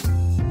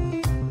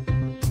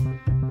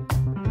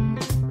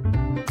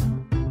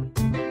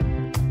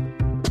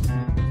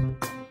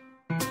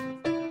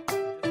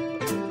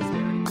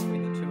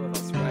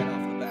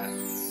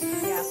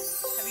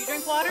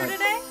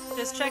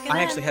Just checking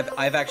in.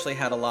 I've actually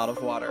had a lot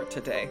of water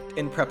today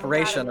in Proud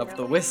preparation of of you.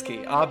 the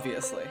whiskey,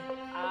 obviously.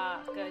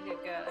 Good, good,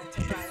 good. I'm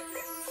so proud of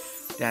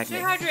you. Stay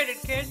Dagny.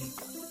 hydrated, kid.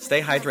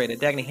 Stay hydrated.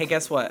 Dagny, hey,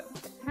 guess what?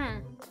 Hmm.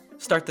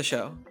 Start the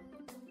show.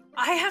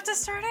 I have to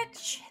start it?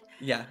 Shit.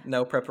 Yeah,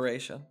 no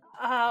preparation.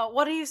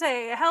 What do you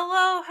say?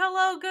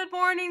 Hello, good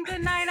morning,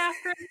 good night,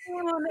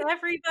 afternoon,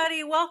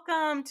 everybody.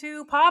 Welcome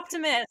to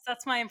Poptimus.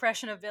 That's my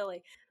impression of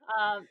Billy.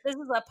 This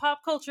is a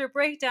pop culture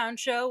breakdown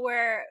show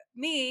where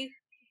me,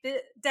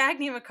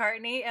 Dagny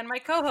McCartney, and my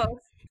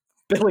co-host.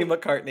 Billy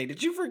McCartney.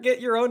 Did you forget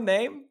your own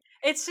name?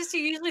 It's just you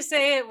usually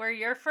say it where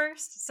you're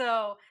first,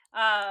 so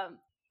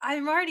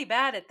I'm already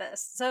bad at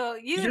this. So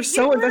You're you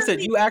so invested.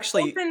 literally You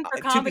actually, open for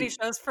to comedy be,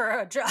 shows for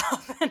a job,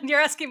 and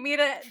you're asking me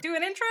to do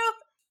an intro?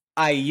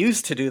 I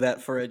used to do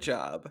that for a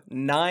job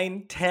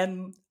 9,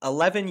 10,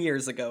 11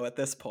 years ago at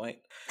this point.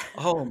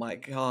 Oh my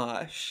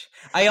gosh.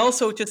 I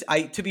also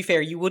to be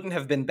fair, you wouldn't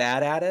have been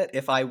bad at it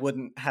if I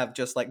wouldn't have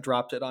just like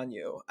dropped it on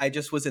you. I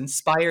just was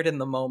inspired in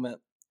the moment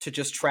to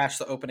just trash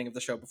the opening of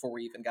the show before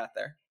we even got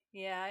there.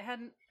 Yeah, I had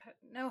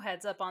no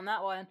heads up on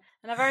that one,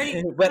 and I've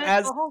already But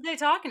spent the whole day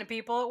talking to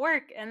people at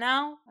work, and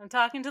now I'm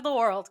talking to the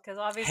world because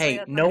obviously hey,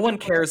 that's what no I do one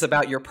for a cares living.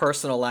 about your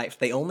personal life.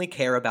 They only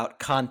care about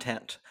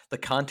content, the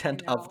I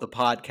content of know the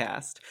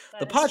podcast.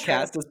 The that is true.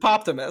 podcast is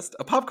Poptimist,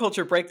 a pop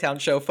culture breakdown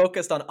show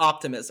focused on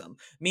optimism.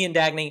 Me and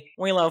Dagny,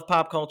 we love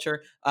pop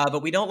culture,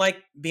 but we don't like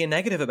being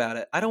negative about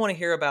it. I don't want to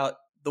hear about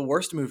the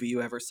worst movie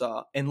you ever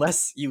saw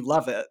unless you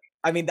love it.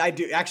 I mean, I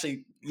do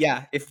actually,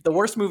 yeah. If the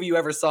worst movie you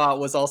ever saw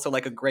was also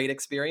like a great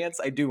experience,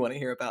 I do want to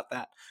hear about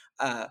that.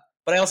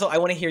 But I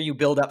want to hear you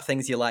build up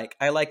things you like.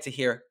 I like to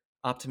hear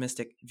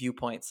optimistic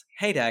viewpoints.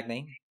 Hey,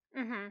 Dagny.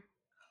 Mm-hmm.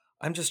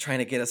 I'm just trying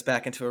to get us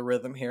back into a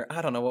rhythm here.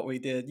 I don't know what we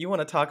did. You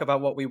want to talk about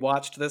what we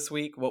watched this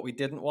week, what we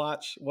didn't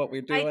watch, what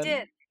we're I doing?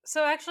 did.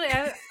 So actually,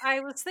 I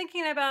was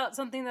thinking about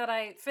something that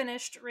I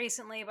finished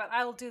recently, but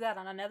I will do that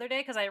on another day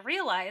because I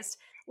realized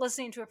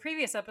listening to a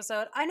previous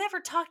episode, I never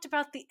talked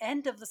about the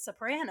end of The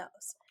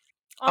Sopranos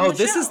on Oh, the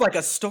this is show. like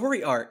a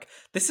story arc.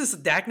 This is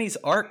Dagny's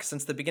arc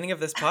since the beginning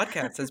of this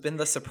podcast has been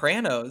The I've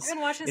Sopranos.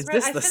 been watching Is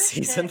Sopranos. this I the finished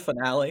season it.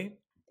 finale?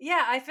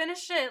 Yeah, I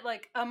finished it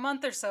like a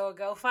month or so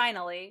ago,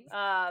 finally.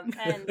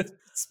 And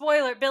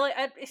spoiler, Billy,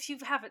 if you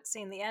haven't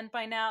seen the end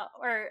by now,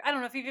 or I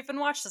don't know if you've even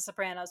watched The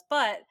Sopranos,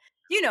 but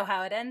you know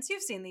how it ends.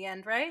 You've seen the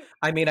end, right?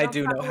 I mean, I Don't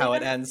do Stop know how it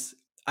Believing. ends.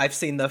 I've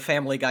seen the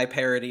Family Guy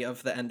parody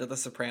of the end of The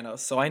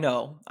Sopranos, so I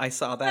know. I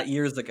saw that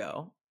years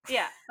ago.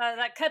 Yeah,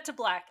 that cut to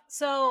black.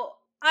 So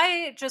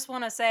I just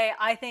want to say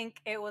I think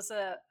it was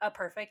a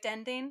perfect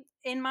ending,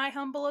 in my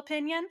humble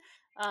opinion,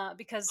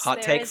 because Hot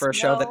there take is for a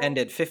show that no.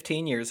 ended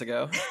 15 years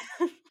ago.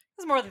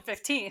 It's more than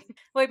 15.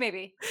 Wait,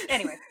 maybe.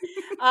 Anyway,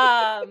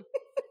 um,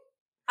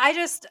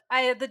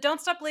 I the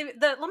Don't Stop Believing.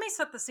 Let me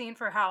set the scene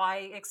for how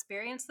I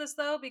experienced this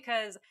though,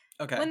 because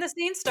Okay. when the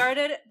scene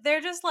started,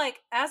 they're just like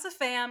as a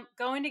fam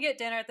going to get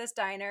dinner at this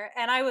diner,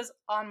 and I was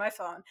on my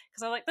phone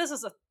because I'm like, this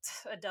is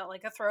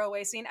like a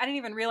throwaway scene. I didn't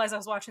even realize I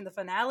was watching the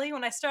finale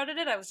when I started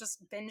it. I was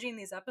just binging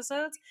these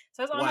episodes,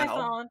 so I was on my Wow.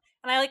 phone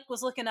and I like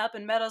was looking up,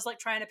 and Meadows like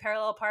trying to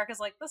parallel park. Is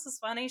like, this is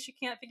funny. She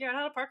can't figure out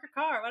how to park her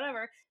car,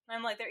 whatever. And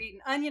I'm like, they're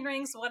eating onion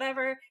rings,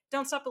 whatever.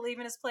 Don't Stop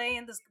Believing is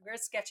playing. This weird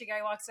sketchy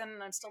guy walks in,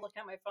 and I'm still looking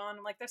at my phone.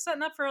 I'm like, they're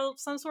setting up for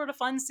some sort of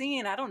fun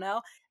scene. I don't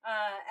know.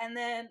 And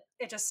then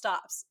it just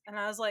stops, and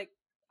I was like,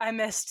 I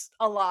missed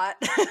a lot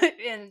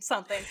in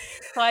something.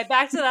 So I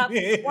backed it up,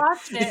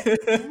 watched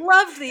it,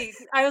 loved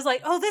I was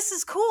like, oh, this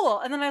is cool.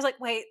 And then I was like,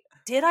 wait,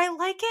 did I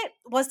like it?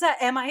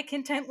 Am I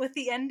content with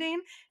the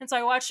ending? And so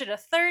I watched it a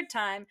third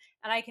time,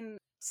 and I can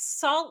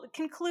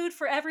conclude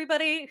for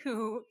everybody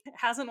who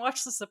hasn't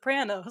watched The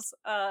Sopranos,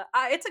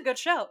 it's a good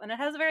show, and it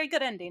has a very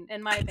good ending,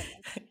 in my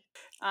opinion.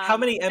 How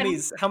many And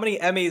Emmys? How many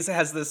Emmys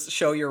has this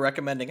show you're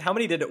recommending? How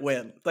many did it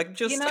win? Like you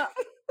just know,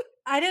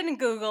 I didn't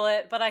Google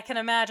it, but I can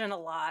imagine a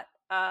lot.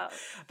 I,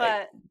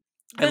 But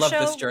I the love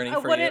this show, journey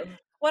for you.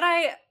 what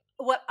I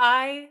what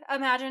I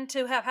imagine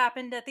to have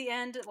happened at the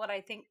end, what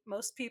I think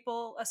most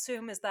people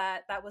assume is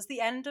that that was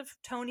the end of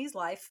Tony's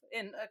life,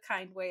 in a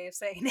kind way of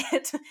saying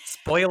it.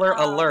 Spoiler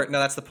um, alert. No,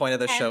 that's the point of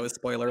this show and is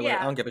spoiler alert. I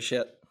yeah, don't give a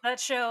shit. that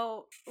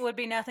show would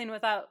be nothing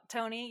without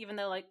Tony, even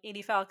though like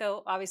Edie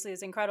Falco obviously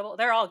is incredible.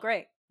 They're all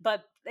great,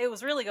 but it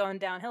was really going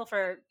downhill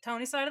for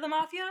Tony's side of the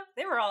mafia.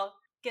 They were all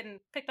getting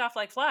picked off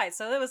like flies,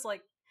 so it was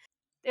like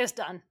it was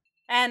done.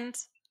 And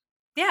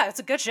yeah, it's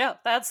a good show.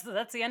 That's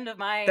the end of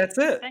my That's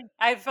it. thing.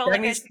 I felt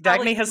like I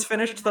probably Dagny has concluded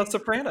finished The my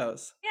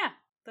Sopranos. yeah,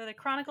 the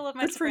chronicle of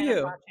my Good for Sopranos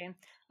you. watching.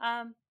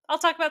 I'll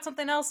talk about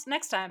something else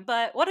next time.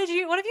 But what have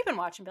you been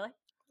watching, Billy?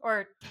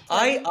 Or I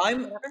playing?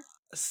 I'm Whatever.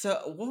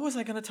 so what was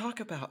I going to talk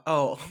about?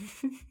 Oh,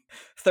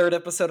 third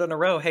episode in a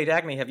row. Hey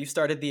Dagny, have you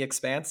started The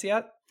Expanse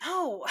yet?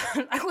 No,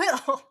 I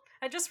will.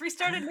 I just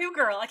restarted New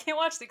Girl. I can't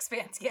watch The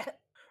Expanse yet.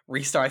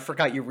 Restart. I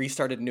forgot you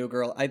restarted New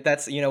Girl.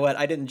 That's you know what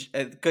I didn't.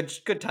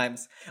 Good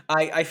times.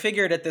 I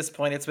figured at this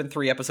point it's been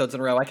 3 episodes in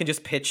a row. I can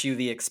just pitch you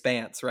The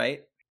Expanse,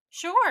 right?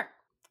 Sure,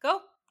 go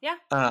Yeah.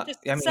 Just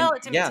I sell mean,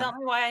 it to me. yeah. Tell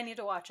me why I need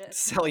to watch it.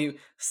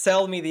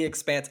 Sell me The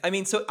Expanse. I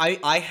mean, so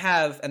I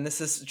have, and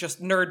this is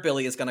just Nerd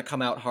Billy is going to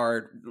come out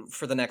hard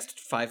for the next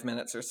 5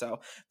 minutes or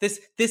so. This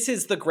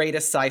is the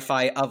greatest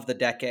sci-fi of the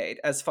decade,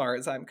 as far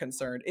as I'm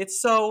concerned.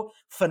 It's so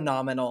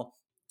phenomenal.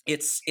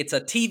 It's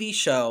a TV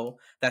show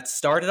that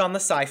started on the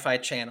Sci-Fi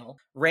Channel,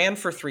 ran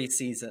for 3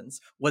 seasons,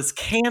 was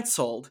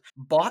canceled,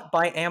 bought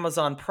by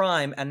Amazon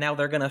Prime, and now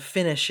they're going to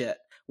finish it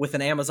with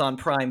an Amazon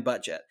Prime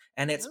budget.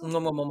 And it's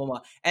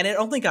and it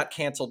only got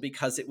canceled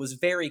because it was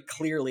very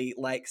clearly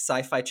like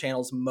Sci-Fi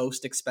Channel's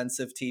most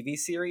expensive TV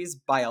series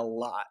by a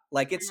lot.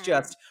 Like it's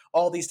just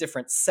all these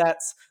different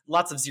sets,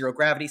 lots of zero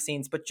gravity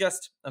scenes, but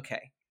just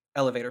okay,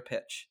 elevator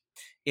pitch.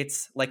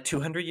 It's like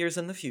 200 years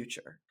in the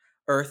future.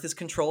 Earth is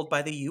controlled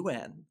by the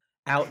UN.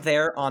 Out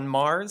there on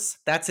Mars,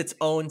 that's its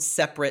own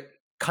separate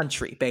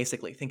country,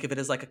 basically. Think of it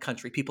as like a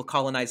country. People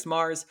colonized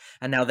Mars,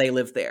 and now they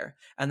live there.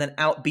 And then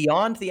out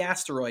beyond the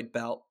asteroid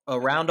belt,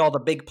 around all the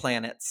big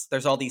planets,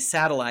 there's all these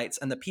satellites,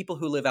 and the people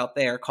who live out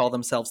there call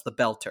themselves the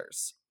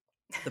Belters.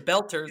 The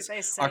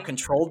Belters are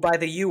controlled by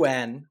the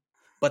UN,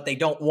 but they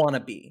don't want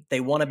to be. They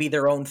want to be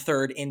their own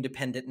third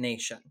independent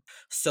nation.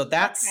 So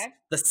that's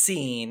the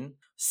scene.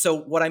 So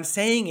what I'm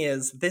saying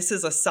is this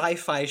is a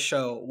sci-fi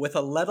show with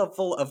a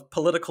level of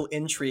political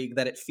intrigue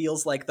that it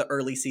feels like the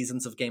early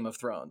seasons of Game of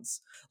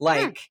Thrones.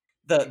 Like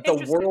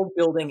the world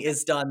building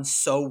is done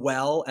so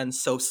well and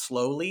so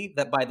slowly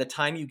that by the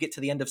time you get to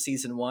the end of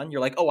season 1,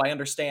 you're like, oh, I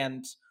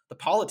understand the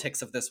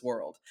politics of this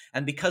world.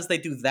 And because they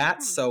do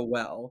that so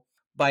well,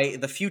 by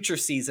the future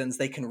seasons,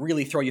 they can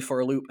really throw you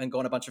for a loop and go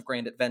on a bunch of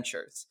grand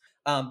adventures.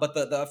 But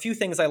the few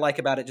things I like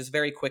about it, just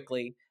very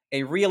quickly,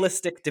 a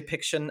realistic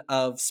depiction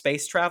of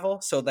space travel.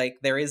 So like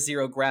there is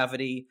zero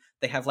gravity.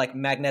 They have like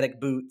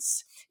magnetic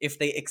boots. If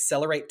they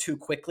accelerate too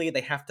quickly, they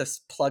have to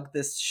plug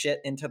this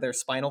shit into their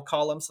spinal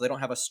column so they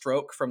don't have a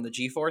stroke from the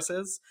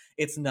G-forces.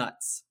 It's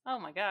nuts. Oh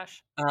my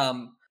gosh.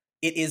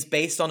 It is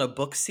based on a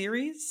book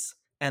series,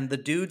 and the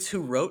dudes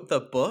who wrote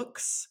the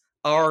books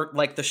are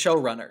like the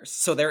showrunners.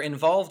 So they're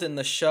involved in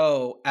the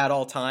show at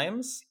all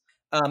times.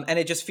 And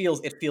it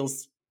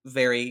feels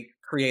very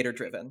creator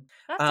driven.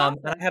 Awesome.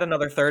 And I had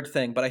another third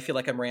thing, but I feel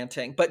like I'm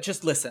ranting. But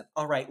just listen.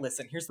 All right,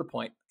 listen. Here's the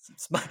point.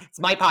 It's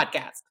my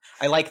podcast.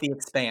 I like The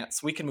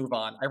Expanse. We can move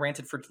on. I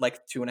ranted for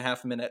like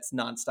 2.5 minutes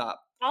nonstop.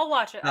 I'll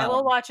watch it. I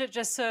will watch it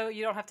just so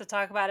you don't have to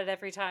talk about it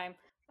every time.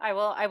 I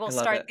will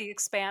start The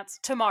Expanse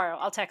tomorrow.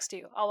 I'll text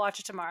you. I'll watch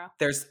it tomorrow.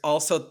 There's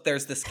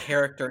this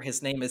character.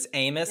 His name is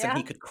Amos, and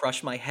he could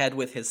crush my head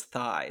with his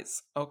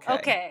thighs.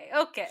 Okay.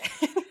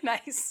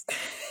 Nice.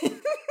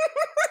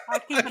 I'll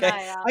keep an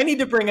eye out. I need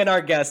to bring in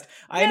our guest.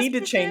 I need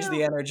to change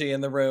the energy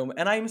in the room,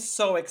 and I'm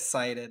so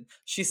excited.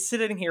 She's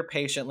sitting here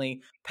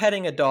patiently,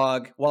 petting a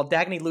dog, while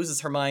Dagny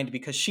loses her mind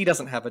because she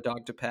doesn't have a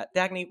dog to pet.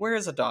 Dagny, where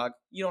is a dog?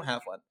 You don't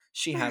have one.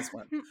 She has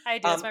one. I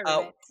do. It's my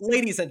roommate.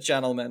 Ladies and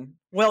gentlemen,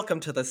 welcome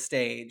to the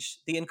stage,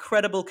 the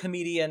incredible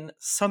comedian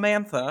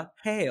Samantha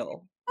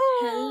Hale.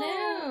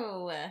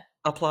 Hello.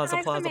 Applause, Hi,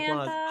 applause, Samantha.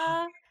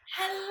 applause.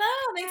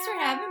 Hello. Thanks for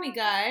having me,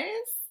 guys.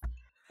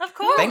 Of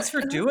course. Thanks for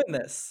doing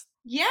this.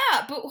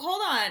 Yeah, but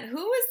hold on.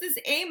 Who is this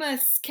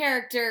Amos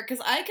character?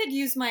 Because I could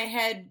use my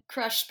head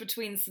crushed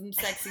between some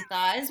sexy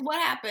thighs. What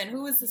happened?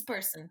 Who is this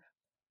person?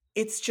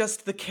 It's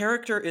just the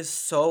character is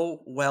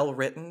so well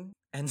written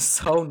and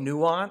so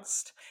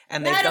nuanced,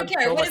 and they've I don't done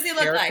care. so What much does he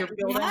look like? character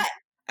He building. hot?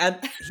 And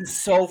he's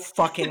so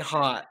fucking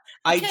hot.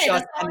 Okay, I that's all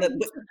I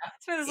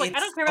I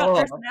don't care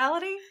about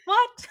personality.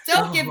 What?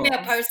 Don't give me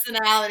a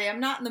personality. I'm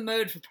not in the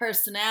mood for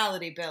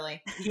personality,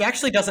 Billy. He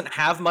actually doesn't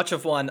have much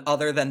of one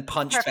other than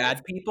punch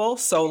bad people.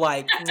 So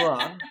like,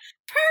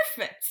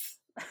 Perfect.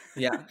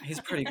 Yeah, he's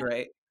pretty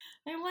great.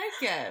 I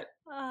like it.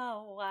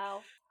 Oh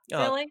wow.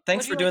 Billy,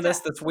 thanks for doing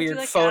this weird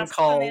phone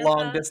call Samantha?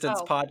 long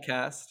distance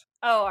podcast.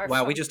 Oh,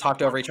 wow, we just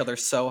talked over each other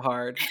so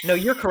hard. No,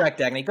 you're correct,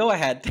 Dagny. Go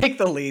ahead, take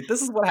the lead.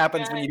 This is what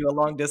happens when you do a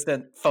long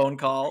distance phone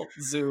call,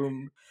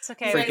 Zoom. It's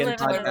okay. Freaking We're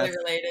totally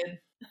related.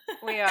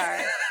 We are.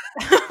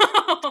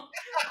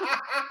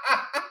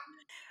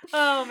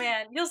 Oh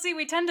man, you'll see.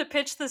 We tend to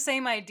pitch the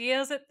same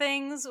ideas at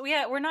things.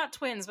 We're not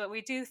twins, but we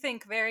do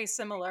think very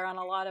similar on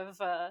a lot of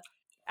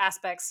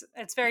aspects.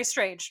 It's very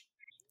strange.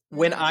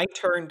 When I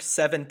turned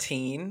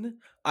 17,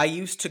 I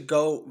used to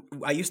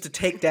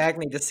take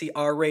Dagny to see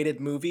R-rated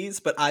movies,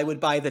 but I would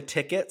buy the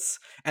tickets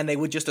and they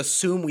would just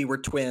assume we were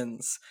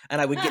twins. And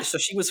I would so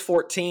she was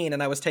 14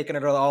 and I was taking her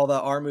to all the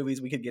R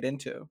movies we could get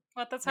into.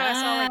 What? That's how I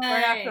saw like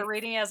Burn After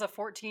Reading as a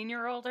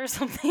 14-year-old or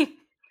something.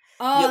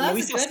 Oh, that's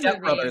we saw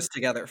Step Brothers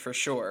together for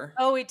sure.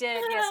 Oh, we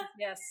did.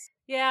 Yes.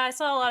 Yeah, I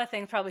saw a lot of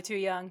things probably too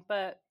young,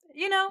 but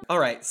you know. All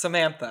right,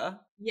 Samantha.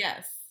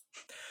 Yes.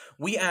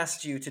 We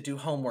asked you to do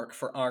homework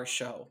for our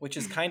show, which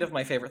is kind of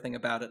my favorite thing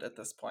about it at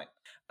this point.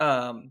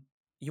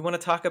 You want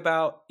to talk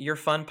about your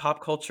fun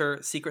pop culture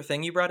secret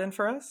thing you brought in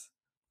for us?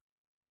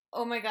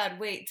 Oh my God,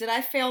 wait, did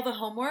I fail the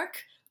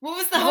homework? What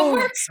was the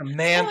homework?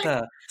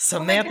 Samantha.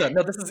 Samantha.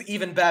 No, this is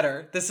even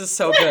better. This is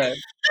so good. Oh no,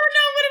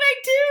 what did I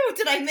do?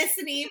 Did I miss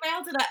an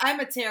email? I'm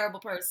a terrible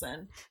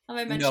person. Have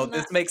I mentioned that? No,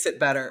 this makes it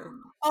better.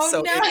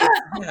 Oh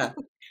no.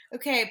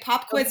 Okay,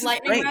 pop Oh, quiz this is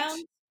lightning great.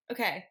 round.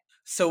 Okay.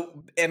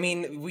 So, I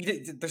mean,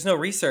 there's no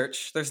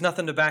research. There's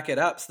nothing to back it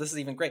up. So this is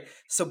even great.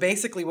 So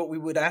basically what we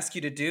would ask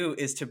you to do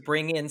is to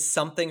bring in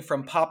something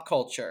from pop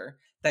culture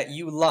that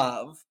you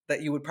love,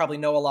 that you would probably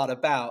know a lot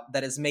about,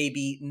 that is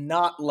maybe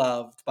not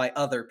loved by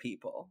other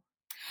people.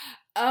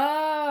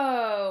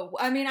 Oh,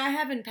 I mean, I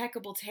have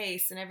impeccable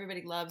taste, and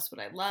everybody loves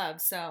what I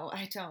love, so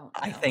I don't,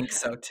 I think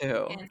so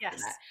too. answer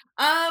Yes.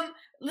 that.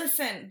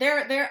 Listen,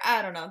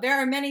 I don't know. There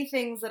are many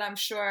things that I'm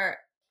sure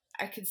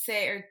I could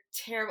say are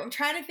terrible. I'm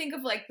trying to think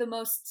of like the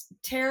most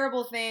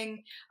terrible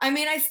thing. I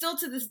mean, I still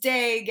to this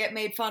day get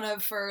made fun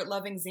of for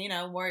loving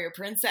Xena, Warrior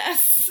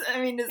Princess. I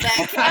mean, does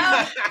that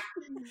count?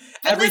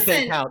 But Everything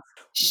listen,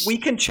 counts. We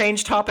can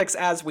change topics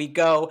as we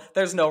go.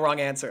 There's no wrong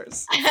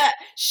answers.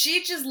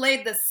 she just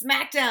laid the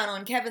smackdown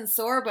on Kevin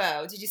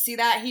Sorbo. Did you see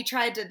that? He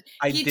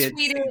did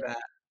see that.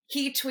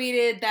 He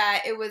tweeted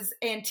that it was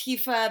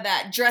Antifa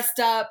that dressed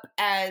up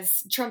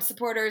as Trump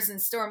supporters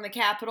and stormed the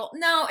Capitol.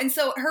 No, and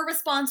so her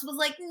response was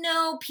like,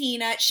 "No,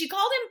 Peanut." She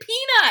called him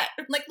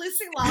Peanut. Like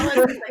Lucy Lawless.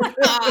 Oh my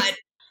God,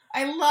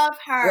 I love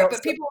her, Well,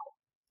 but people.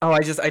 Oh,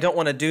 I don't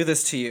want to do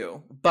this to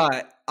you,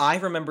 but I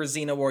remember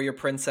Xena Warrior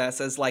Princess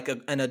as like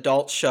an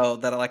adult show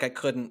that like I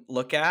couldn't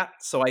look at,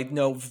 so I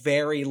know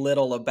very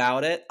little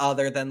about it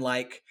other than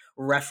like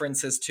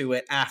references to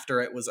it after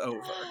it was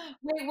over.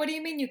 Wait, what do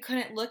you mean you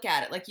couldn't look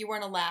at it? Like you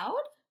weren't allowed?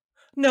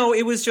 No,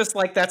 it was just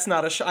like that's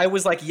not a show. I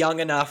was like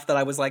young enough that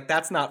I was like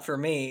that's not for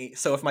me.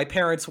 So if my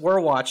parents were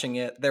watching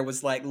it, there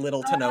was like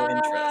little to no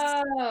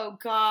interest. Oh,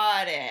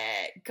 got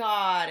it.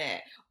 Got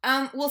it.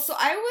 Well, so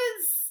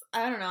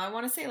I don't know, I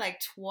want to say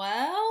like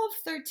 12,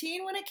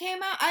 13 when it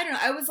came out. I don't know.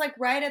 I was like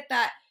right at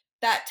that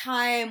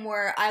time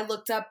where I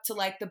looked up to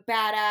like the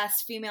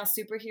badass female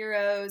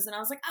superheroes and I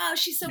was like, "Oh,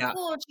 she's so Yeah.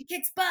 cool. She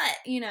kicks butt,"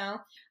 you know.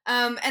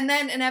 And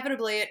then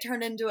inevitably it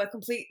turned into a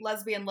complete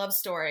lesbian love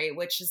story,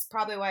 which is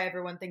probably why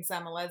everyone thinks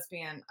I'm a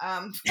lesbian.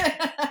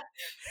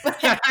 But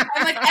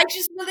I'm like, I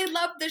just really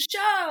love the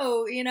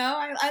show, you know.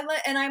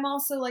 And I'm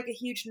also like a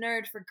huge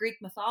nerd for Greek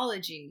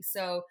mythology,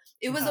 so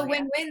it was Oh, a yeah.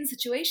 win-win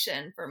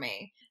situation for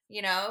me,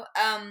 you know.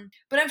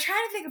 But I'm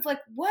trying to think of like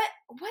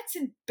what's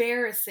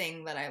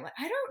embarrassing that I like.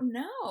 I don't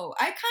know.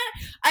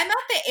 I'm at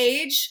the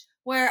age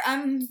where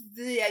I'm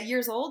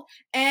years old,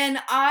 and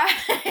I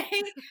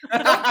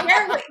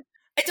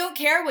don't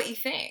care what you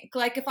think.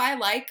 Like if I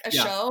like a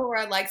Yeah. show or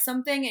I like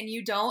something and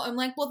you don't, I'm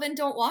like, well then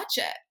don't watch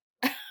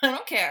it. I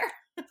don't care.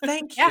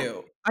 Thank Yeah.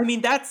 you. I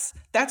mean, that's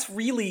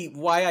really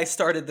why I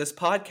started this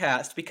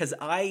podcast, because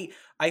I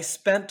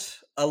spent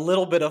a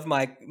little bit of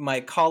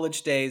my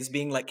college days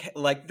being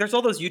like there's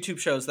all those YouTube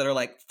shows that are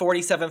like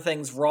 47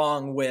 things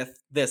wrong with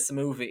this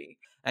movie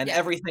and Yeah.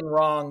 everything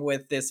wrong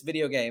with this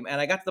video game, and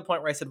I got to the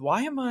point where I said,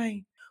 why am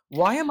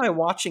I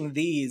watching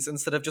these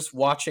instead of just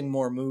watching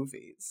more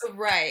movies?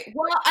 Right.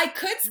 Well, I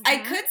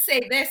Mhm. could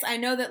say this. I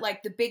know that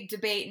like the big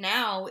debate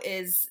now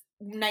is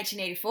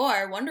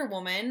 1984 Wonder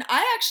Woman.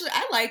 I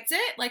liked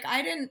it. Like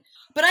I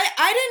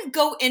didn't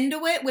go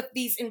into it with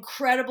these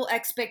incredible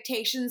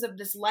expectations of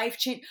this life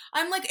change.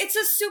 I'm like, it's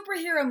a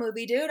superhero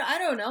movie, dude. I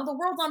don't know. The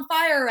world's on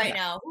fire right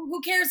now. Who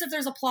cares if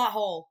there's a plot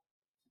hole?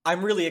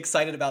 I'm really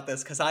excited about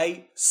this because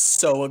I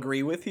so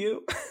agree with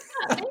you.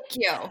 Yeah, thank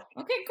you.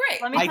 Okay,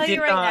 great. Let me I tell did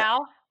you right not- now,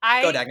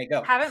 Go, I Dagny,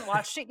 go. haven't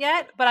watched it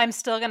yet, but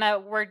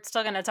we're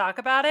still gonna talk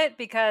about it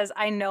because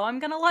I know I'm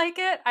gonna like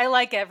it. I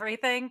like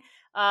everything.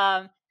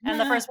 And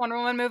the first Wonder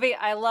Woman movie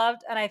I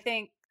loved, and I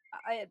think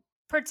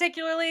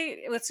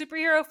particularly with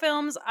superhero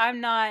films,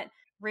 I'm not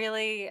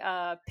really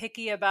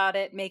picky about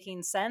it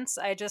making sense.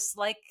 I just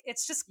like I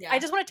Yeah.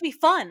 just want it to be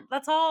fun.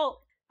 That's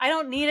all. I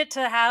don't need it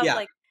to have Yeah.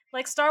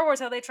 like Star Wars,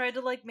 how they tried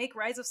to like make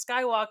Rise of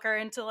Skywalker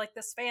into like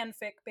this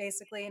fanfic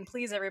basically and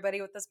please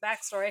everybody with this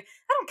backstory.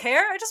 I don't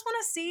care. I just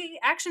want to see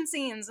action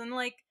scenes and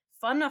like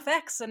fun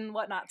effects and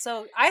whatnot.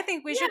 So I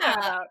think we should talk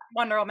Yeah. about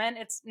Wonder Woman.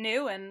 It's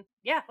new and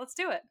yeah, let's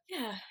do it.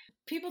 Yeah.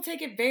 People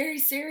take it very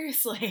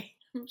seriously.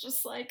 I'm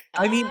just like,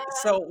 I mean,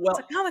 so well,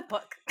 It's a comic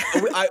book.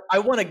 I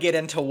want to get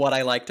into what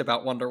I liked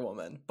about Wonder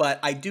Woman,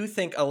 but I do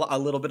think a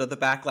little bit of the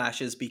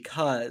backlash is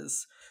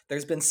because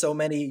there's been so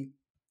many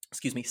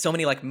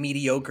like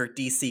mediocre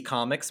DC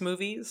Comics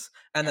movies,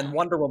 and then Yeah.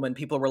 Wonder Woman,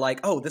 people were like,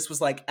 oh, this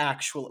was like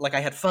actual, like I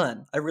had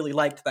fun. I really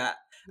liked that.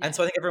 Yeah. And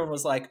so I think everyone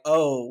was like,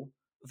 oh,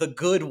 the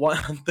good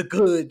one, the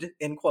good,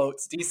 in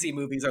quotes, DC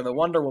movies are the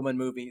Wonder Woman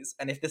movies.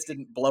 And if this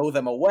didn't blow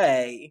them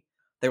away,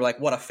 they were like,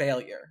 what a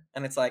failure.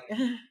 And it's like,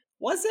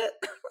 was it?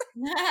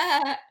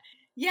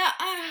 Yeah,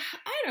 I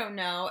don't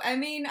know. I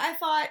mean, I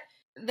thought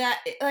that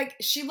like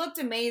she looked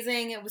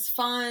amazing. It was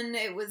fun.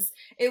 It was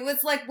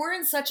like we're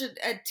in such a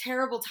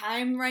terrible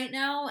time right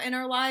now in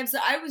our lives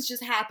that I was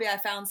just happy I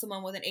found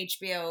someone with an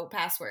HBO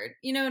password.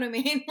 You know what I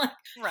mean? Like,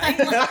 Right.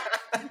 I'm like,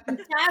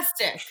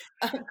 fantastic,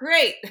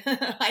 great.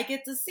 I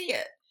get to see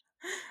it.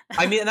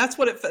 I mean, and that's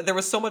what there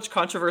was so much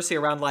controversy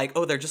around, like,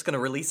 oh, they're just going to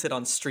release it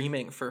on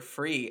streaming for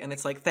free. And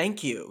it's like,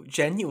 thank you,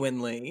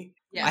 genuinely.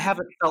 Yeah. I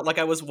haven't felt like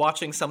I was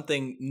watching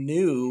something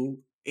new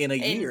in a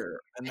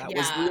year, and that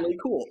was yeah. really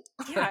cool.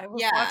 Yeah, I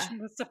was Yeah. watching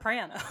The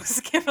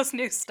Sopranos. Give us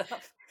new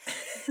stuff.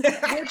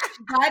 Which,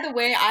 by the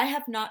way, I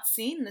have not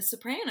seen The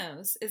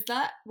Sopranos. Is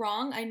that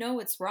wrong? I know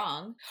it's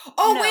wrong.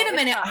 Oh, No, wait a it's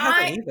minute. not. I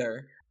haven't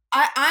either.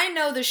 I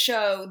know the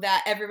show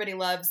that everybody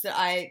loves that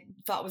I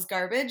thought was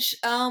garbage.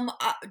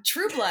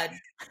 True Blood.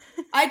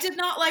 I did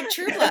not like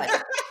True Blood.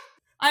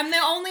 I'm the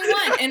only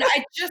one, and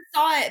I just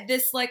saw it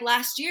this like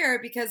last year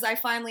because I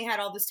finally had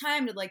all this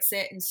time to like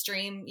sit and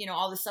stream,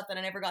 all this stuff that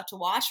I never got to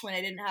watch when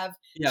I didn't have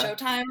Yeah.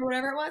 Showtime or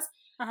whatever it was.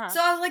 Uh-huh.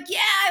 So I was like, yeah,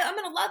 I'm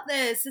gonna love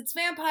this. It's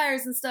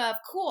vampires and stuff.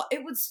 Cool.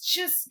 It was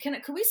just.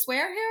 Could we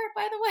swear here?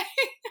 By the way.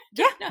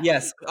 Yeah. No.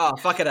 Yes. Oh,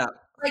 fuck it up.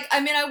 Like, I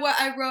mean,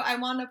 I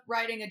wound up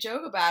writing a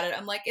joke about it.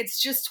 I'm like,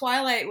 it's just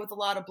Twilight with a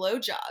lot of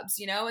blowjobs,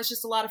 It's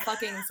just a lot of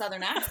fucking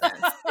Southern accents.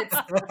 It's,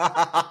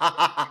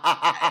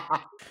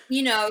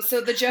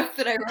 so the joke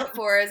that I wrote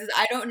for is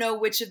I don't know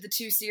which of the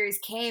two series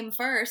came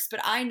first, but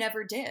I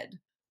never did.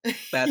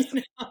 That's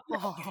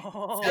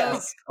Oh.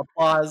 yes.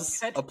 Applause.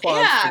 Good. Applause.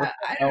 Yeah,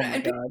 I Oh don't know. my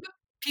And god.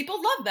 people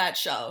love that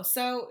show,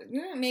 so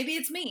maybe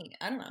it's me.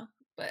 I don't know,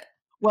 but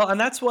Well, and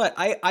that's what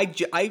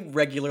I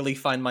regularly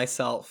find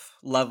myself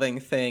loving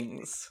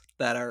things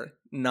that are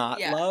not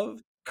Yeah. love.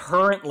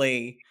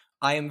 Currently,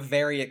 I am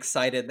very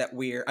excited that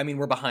we're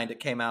behind. It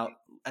came out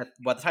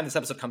by the time this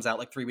episode comes out,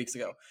 like 3 weeks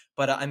ago.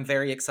 But I'm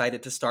very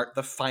excited to start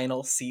the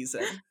final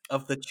season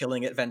of The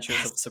Chilling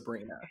Adventures of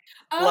Sabrina.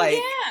 oh Like-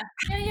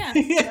 yeah.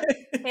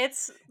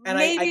 It's And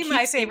I maybe keep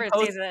my seeing favorite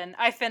posts- season.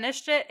 I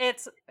finished it.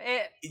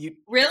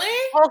 Really?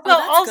 Also,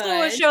 Oh, that's a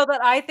good. show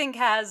that I think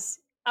has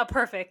a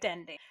perfect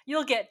ending.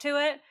 You'll get to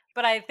it,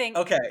 but I think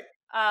Okay.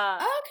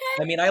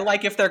 Okay. I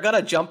like if they're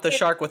gonna jump the It-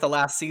 shark with the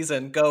last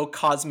season, go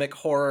cosmic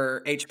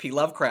horror H.P.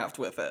 Lovecraft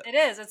with it. it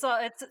is. It's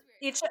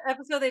each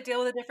episode they deal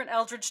with a different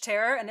eldritch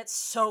terror, and it's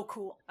so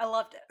cool. I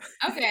loved it.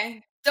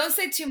 Okay. Don't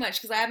say too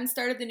much because I haven't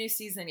started the new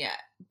season yet.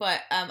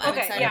 But I'm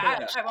Okay, excited. yeah,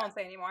 to watch I won't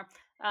say anymore.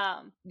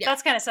 Yeah.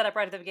 That's kind of set up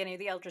right at the beginning of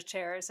the eldritch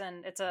terrors,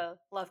 and it's a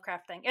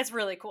Lovecraft thing. It's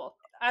really cool.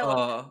 I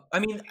love it.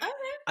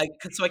 Okay.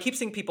 So I keep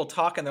seeing people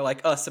talk, and they're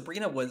like,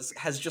 Sabrina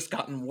has just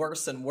gotten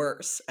worse and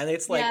worse," and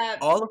it's like Yeah.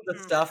 all of the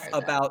Mhm. stuff Heard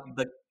that. about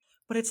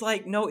but it's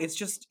like no,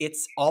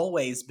 it's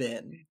always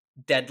been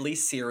deadly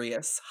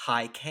serious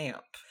high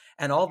camp,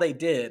 and all they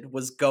did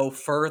was go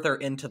further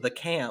into the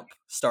camp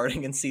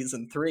starting in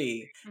season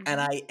 3, and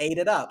Mhm. I ate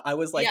it up. I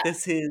was like, Yeah.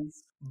 this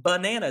is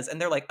bananas,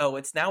 and they're like,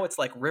 it's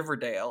like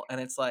Riverdale, and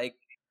it's like,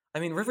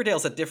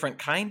 Riverdale's a different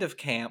kind of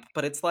camp,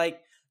 but it's like,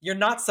 you're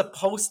not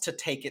supposed to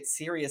take it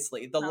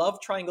seriously. The No.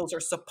 love triangles are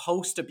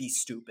supposed to be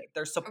stupid.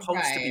 They're supposed to be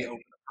Right. over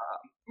the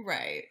top.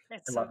 Right.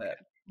 It's I so love good. it.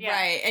 Yeah.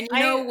 Right. And you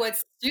know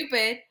what's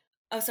stupid?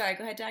 Oh, sorry.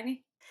 Go ahead,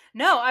 Dagny.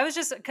 No, I was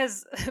just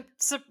because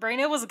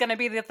Sabrina was going to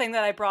be the thing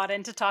that I brought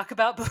in to talk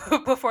about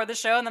before the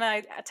show, and then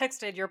I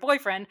texted your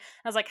boyfriend.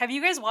 I was like, "Have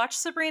you guys watched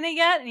Sabrina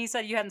yet?" And he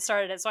said you hadn't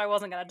started it, so I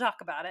wasn't going to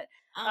talk about it.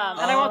 And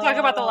I won't talk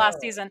about the last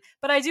Oh. season,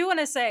 but I do want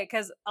to say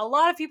because a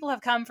lot of people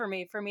have come for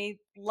me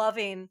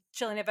loving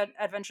Chilling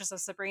Adventures of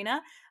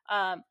Sabrina.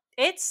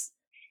 It's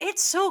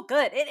so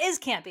good. It is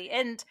campy,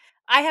 and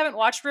I haven't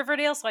watched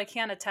Riverdale, so I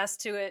can't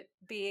attest to it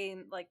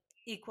being like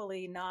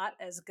equally not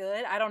as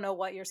good. I don't know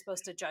what you're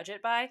supposed to judge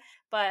it by,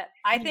 but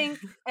I think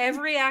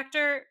every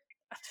actor.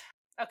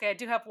 Okay, I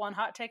do have one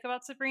hot take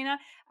about Sabrina.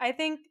 I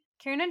think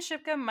Kiernan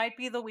Shipka might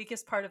be the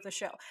weakest part of the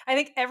show. I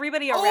think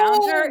everybody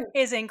around her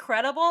is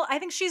incredible. I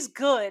think she's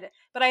good,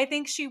 but I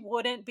think she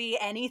wouldn't be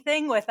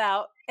anything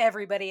without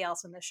everybody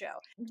else in the show.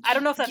 I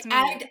don't know if that's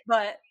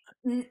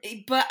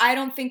me, but I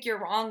don't think you're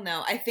wrong,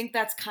 though. I think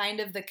that's kind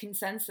of the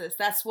consensus.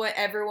 That's what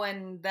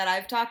everyone that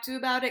I've talked to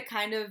about it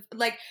kind of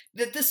like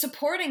the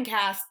supporting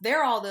cast.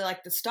 They're all the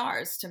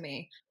stars to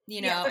me,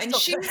 Yeah, they're and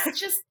still she's good.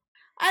 just.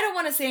 I don't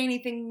want to say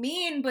anything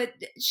mean, but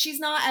she's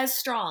not as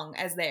strong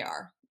as they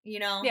are.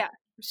 Yeah.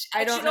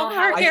 I don't know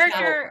how her I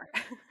character.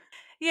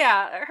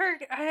 Yeah,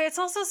 it's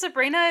also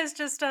Sabrina is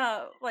just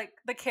like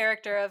the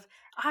character of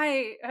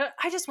I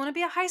just want to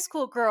be a high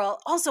school girl.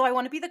 Also, I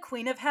want to be the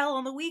queen of hell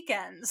on the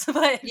weekends.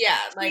 But Yeah,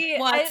 like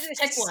what?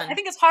 Pick one. I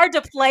think it's hard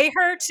to play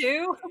her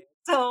too,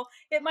 so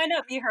it might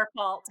not be her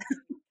fault.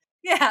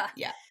 Yeah,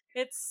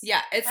 it's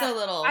a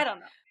little. I don't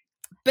know,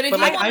 but if But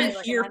you like, want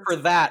I'm here for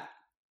that.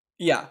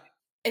 Yeah.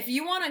 If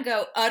you want to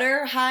go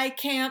utter high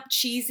camp,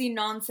 cheesy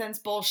nonsense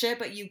bullshit,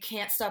 but you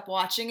can't stop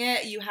watching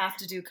it, you have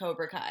to do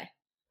Cobra Kai.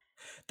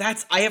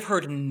 I have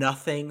heard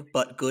nothing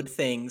but good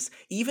things.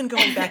 Even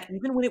going back,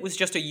 even when it was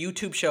just a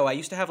YouTube show, I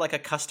used to have like a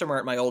customer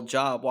at my old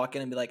job walk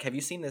in and be like, "Have you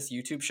seen this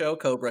YouTube show,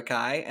 Cobra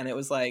Kai?" And it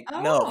was like,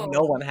 no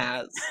one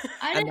has.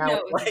 I And didn't now know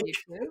it's it was like-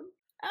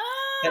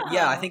 YouTube.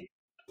 Yeah, I think,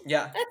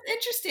 yeah. That's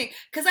interesting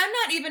because I'm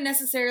not even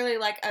necessarily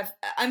like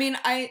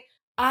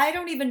I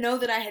don't even know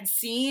that I had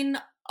seen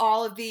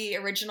all of the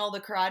original The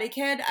Karate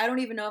Kid. I don't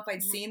even know if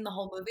I'd seen the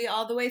whole movie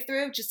all the way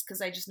through just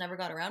because I just never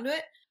got around to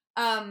it.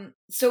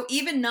 So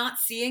even not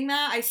seeing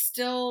that, I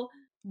still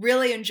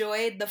really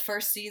enjoyed the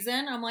first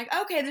season. I'm like,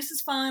 okay, this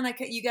is fun.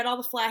 You get all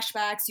the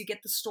flashbacks, you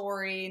get the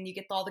story, and you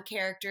get all the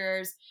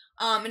characters.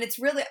 And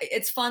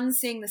it's fun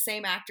seeing the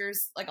same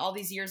actors like all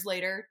these years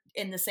later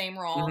in the same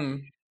role.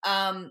 Mhm.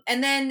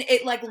 And then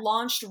it like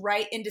launched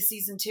right into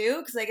season 2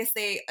 because I guess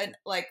they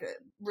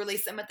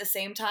released them at the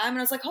same time. And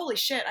I was like, holy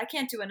shit, I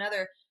can't do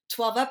another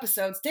 12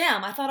 episodes.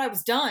 Damn, I thought I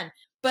was done.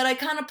 But I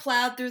kind of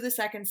plowed through the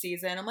second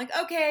season. I'm like,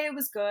 okay, it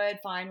was good,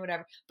 fine,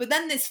 whatever. But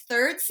then this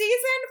third season,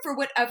 for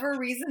whatever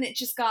reason, it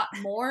just got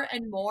more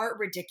and more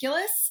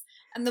ridiculous.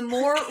 And the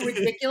more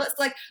ridiculous,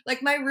 like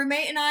my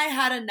roommate and I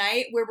had a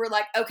night where we're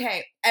like,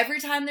 okay,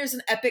 every time there's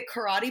an epic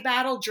karate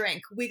battle,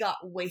 drink. We got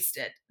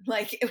wasted.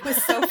 Like, it was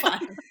so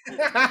fun.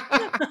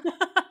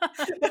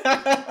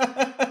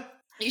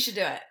 You should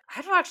do it.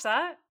 I'd watch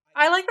that.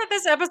 I like that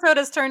this episode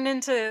has turned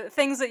into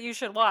things that you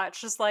should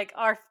watch, just like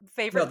our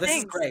favorite this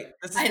things. is great.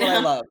 This is what I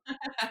love.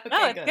 Okay,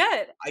 no, it's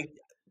good.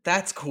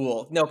 That's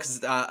cool. No,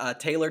 because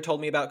Taylor told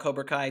me about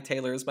Cobra Kai.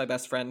 Taylor is my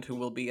best friend who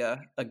will be a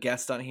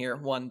guest on here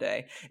one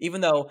day.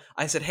 Even though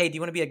I said, hey, do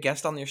you want to be a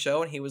guest on your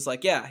show? And he was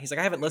like, yeah. He's like,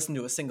 I haven't listened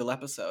to a single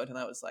episode. And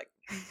I was like,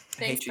 I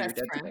hate you, you're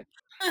dead to me.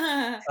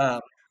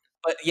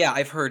 But yeah,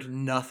 I've heard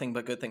nothing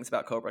but good things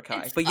about Cobra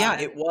Kai. But yeah,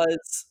 it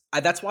was.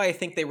 That's why I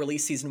think they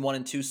released season 1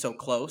 and 2 so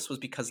close, was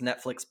because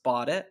Netflix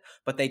bought it,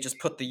 but they just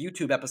put the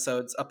YouTube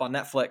episodes up on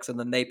Netflix and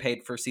then they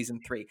paid for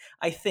season 3.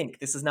 I think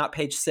this is not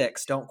page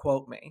 6. Don't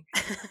quote me.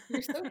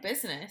 You're so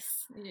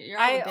business.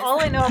 All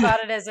I know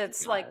about it is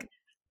it's like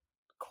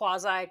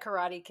quasi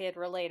Karate Kid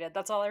related.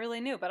 That's all I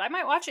really knew. But I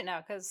might watch it now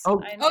because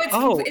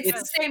it's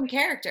the same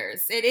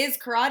characters. It is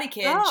Karate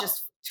Kid,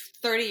 just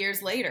 30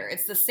 years later.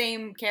 It's the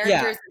same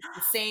characters. It's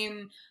the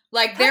same.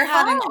 Like they're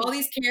having all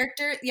these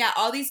characters. Yeah,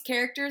 all these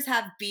characters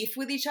have beef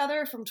with each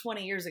other from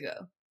 20 years ago.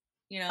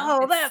 You know?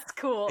 Oh, that's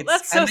cool.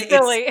 That's so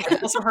silly.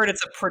 I've also heard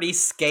it's a pretty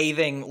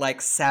scathing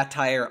like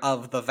satire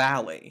of the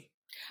Valley.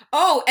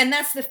 Oh, and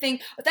that's the thing.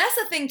 That's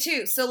the thing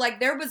too. So like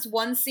there was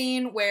one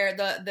scene where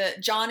the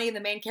Johnny,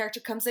 the main character,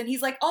 comes in.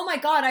 He's like, "Oh my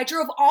god, I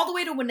drove all the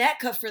way to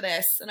Winnetka for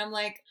this." And I'm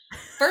like,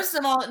 first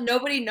of all,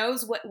 nobody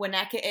knows what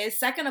Winnetka is.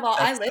 Second of all,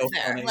 I live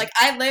there. Funny. Like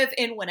I live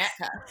in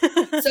Winnetka.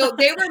 So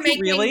they were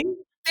making Really?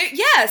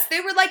 Yes, they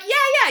were like,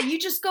 yeah, you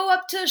just go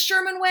up to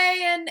Sherman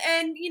Way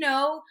and you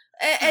know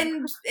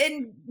and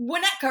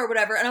Winnetka or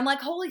whatever. And I'm like,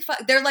 holy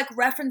fuck! They're like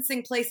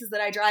referencing places that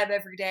I drive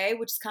every day,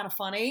 which is kind of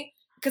funny.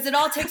 Because it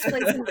all takes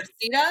place in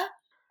Reseda.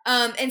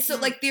 And so,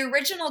 like, the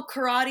original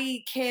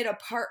Karate Kid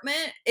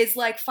apartment is,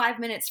 like, 5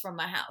 minutes from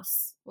my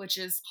house, which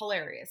is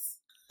hilarious.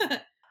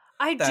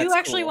 I do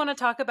actually want to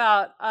talk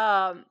about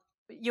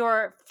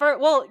your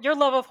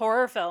love of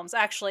horror films,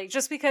 actually.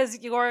 Just because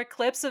your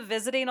clips of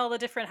visiting all the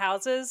different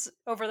houses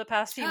over the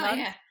past few months.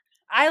 Yeah.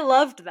 I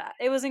loved that.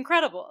 It was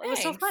incredible.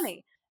 Thanks. It was so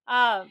funny.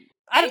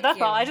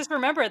 That's all. I just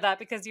remembered that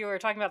because you were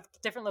talking about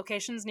different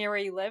locations near where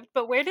you lived.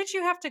 But where did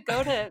you have to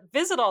go to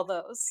visit all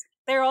those?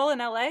 They're all in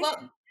LA?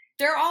 Well,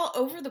 they're all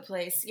over the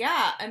place.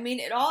 Yeah. I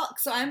mean,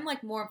 so I'm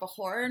like more of a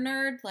horror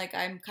nerd. Like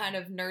I'm kind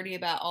of nerdy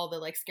about all the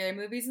like scary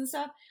movies and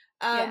stuff.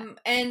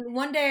 And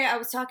one day I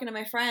was talking to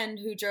my friend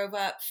who drove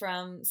up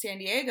from San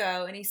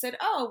Diego and he said,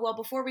 "Oh, well,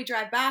 before we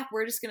drive back,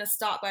 we're just going to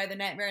stop by the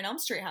Nightmare on Elm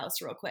Street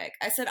house real quick."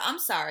 I said, "I'm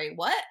sorry,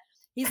 what?"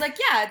 He's like,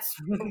 "Yeah, it's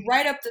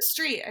right up the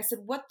street." I said,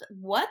 what the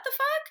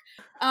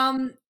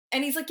fuck?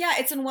 And he's like, "Yeah,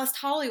 it's in West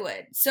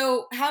Hollywood."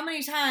 So how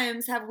many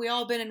times have we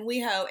all been in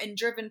WeHo and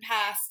driven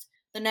past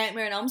the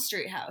Nightmare on Elm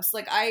Street house?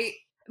 Like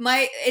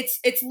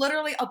it's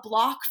literally a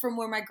block from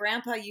where my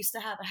grandpa used to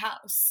have a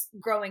house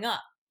growing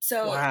up.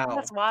 So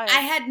that's wild. I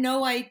had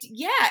no idea.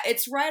 Yeah,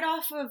 it's right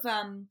off of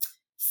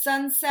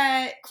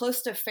Sunset,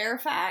 close to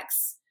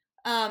Fairfax.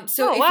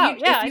 So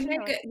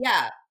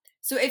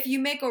if you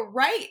make a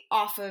right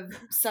off of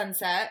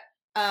Sunset,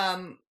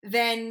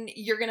 then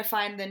you're gonna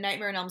find the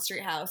Nightmare on Elm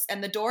Street house,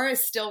 and the door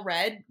is still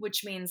red,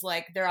 which means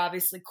like they're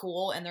obviously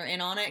cool and they're in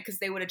on it because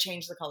they would have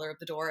changed the color of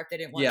the door if they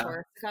didn't want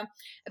tourists to come.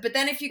 But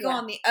then if you go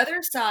on the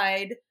other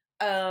side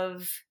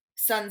of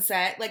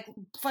Sunset, like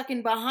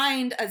fucking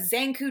behind a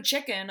Zanku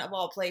Chicken of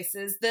all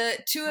places, the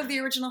two of the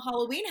original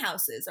Halloween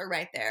houses are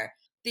right there.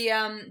 The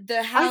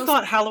house. I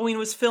thought Halloween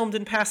was filmed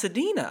in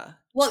Pasadena.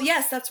 Well,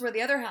 yes, that's where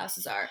the other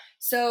houses are.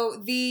 So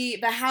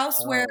the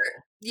house where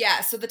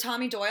so the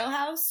Tommy Doyle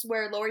house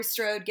where Laurie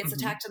Strode gets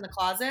attacked in the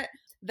closet,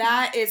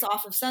 that is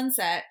off of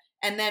Sunset,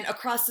 and then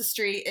across the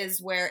street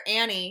is where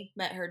Annie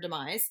met her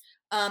demise.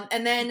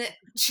 And then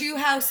 2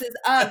 houses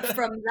up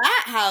from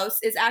that house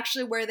is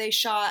actually where they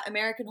shot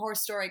American Horror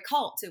Story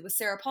Cult. It was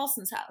Sarah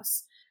Paulson's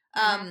house.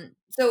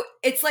 So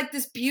it's like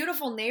this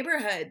beautiful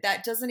neighborhood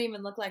that doesn't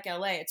even look like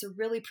LA. It's a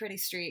really pretty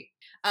street.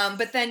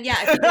 But then, yeah.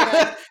 If you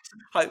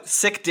go to,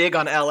 sick dig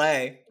on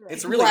LA.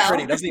 It's really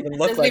pretty. It doesn't even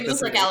look like this.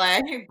 Doesn't even look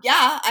like LA.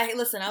 Yeah. I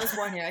was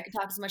born here. I can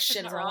talk as much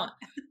shit as I want.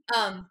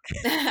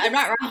 I'm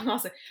not wrong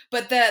also.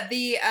 But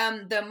the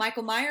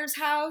Michael Myers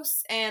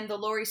house and the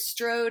Laurie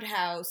Strode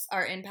house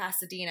are in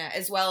Pasadena,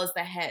 as well as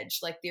the Hedge.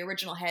 Like the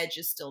original Hedge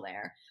is still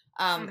there.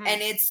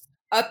 And it's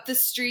up the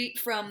street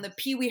from the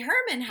Pee Wee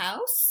Herman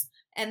house.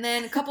 And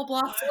then a couple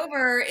blocks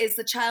over is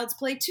the Child's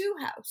Play 2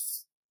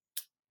 house.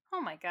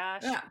 Oh my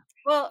gosh. Yeah.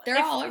 Well,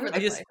 They're all over the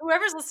place.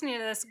 whoever's listening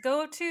to this,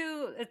 go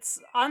to it's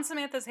on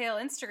Samantha's Hale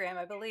Instagram,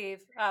 I believe.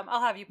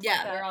 I'll have you plug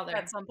Yeah, that they're all there.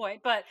 at some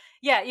point. But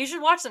yeah, you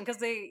should watch them because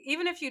they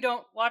even if you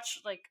don't watch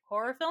like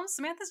horror films,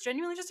 Samantha's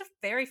genuinely just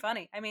very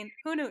funny. I mean,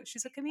 who knew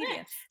she's a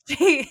comedian?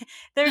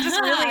 They're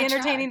just really I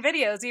entertaining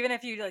videos, even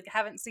if you like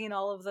haven't seen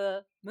all of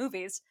the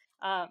movies.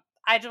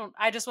 I don't.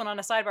 I just went on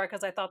a sidebar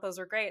because I thought those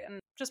were great and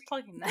just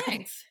plugging them.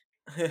 Thanks.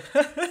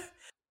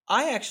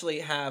 I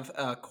actually have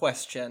a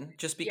question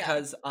just Yeah.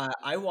 because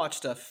I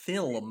watched a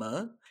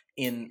film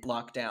in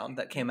lockdown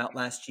that came out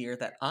last year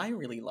that I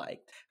really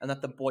liked and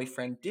that the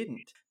boyfriend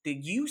didn't.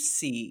 Did you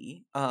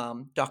see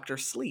Dr.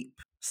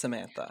 Sleep,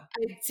 Samantha?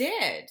 I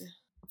did.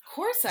 Of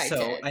course I So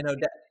did. I know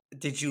that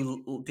did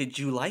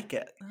you like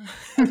it?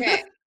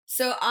 Okay.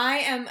 So I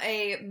am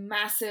a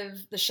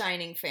massive The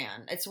Shining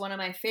fan. It's one of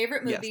my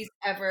favorite Yes. movies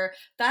ever.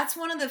 That's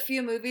one of the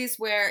few movies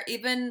where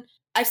even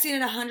I've seen it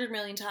 100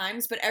 million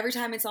times, but every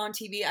time it's on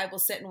TV, I will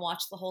sit and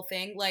watch the whole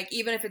thing. Like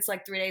even if it's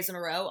like 3 days in a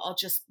row, I'll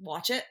just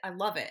watch it. I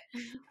love it.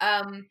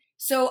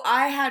 So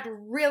I had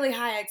really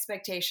high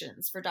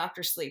expectations for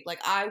Dr. Sleep.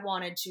 Like I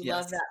wanted to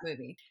love Yes. that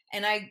movie.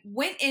 And I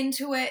went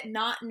into it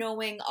not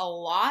knowing a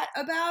lot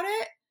about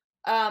it.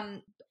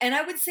 And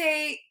I would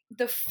say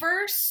the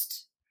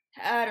first,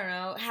 I don't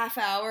know, half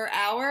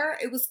hour,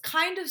 it was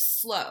kind of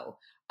slow.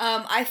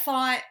 I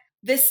thought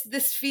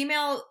this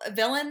female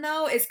villain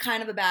though is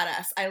kind of a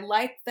badass. I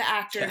like the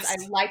actors.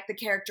 Yes. I like the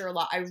character a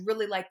lot. I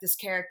really like this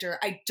character.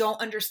 I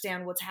don't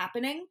understand what's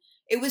happening.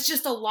 It was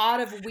just a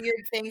lot of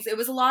weird things. It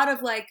was a lot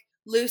of like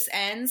loose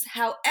ends.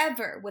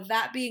 However, with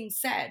that being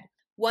said,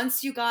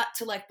 once you got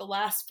to like the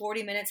last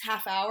 40 minutes,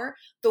 half hour,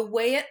 the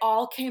way it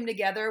all came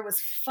together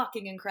was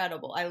fucking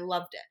incredible. I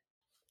loved it.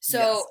 So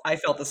Yes, I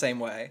felt the same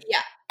way.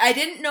 yeah, I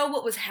didn't know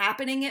what was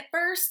happening at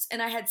first, and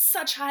I had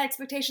such high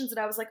expectations that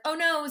I was like, oh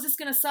no, is this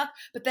gonna suck?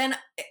 But then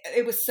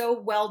it was so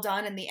well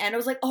done in the end. I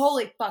was like,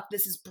 holy fuck,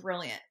 this is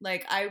brilliant.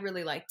 Like, I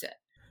really liked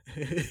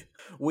it.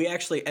 We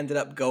actually ended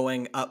up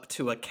going up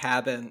to a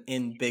cabin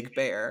in Big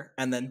Bear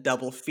and then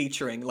double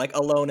featuring, like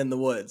Alone in the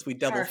Woods. We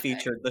double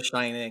featured The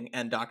Shining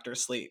and Dr.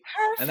 Sleep.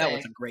 And that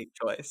was a great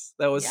choice.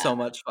 That was so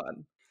much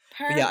fun.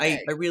 But yeah, I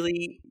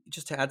really,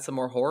 just to add some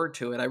more horror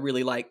to it, I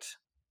really liked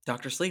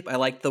Dr. Sleep. I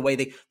liked the way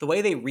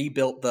they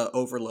rebuilt the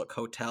Overlook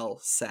Hotel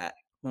set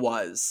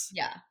was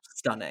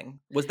stunning.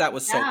 That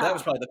was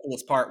probably the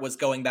coolest part, was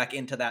going back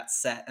into that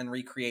set and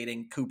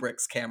recreating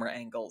Kubrick's camera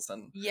angles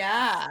and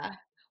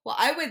Well,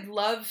 I would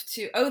love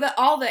to.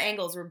 All the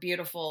angles were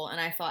beautiful, and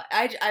I thought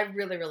I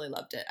really really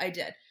loved it. I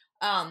did.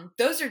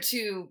 Those are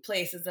two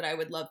places that I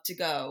would love to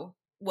go.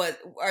 What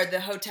are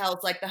the hotels?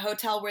 Like the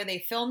hotel where they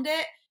filmed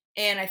it,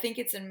 and I think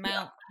it's in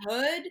Mount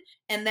Hood,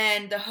 and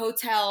then the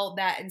hotel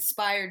that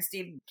inspired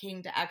Stephen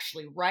King to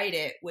actually write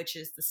it, which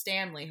is the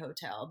Stanley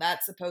Hotel.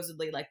 That's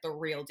supposedly like the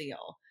real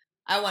deal.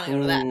 I want to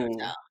go to that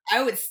hotel.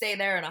 I would stay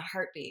there in a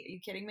heartbeat. Are you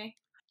kidding me?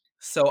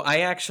 So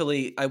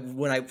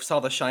when I saw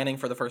The Shining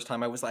for the first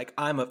time, I was like,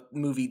 I'm a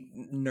movie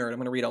nerd. I'm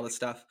going to read all this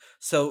stuff.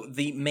 So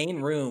the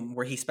main room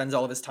where he spends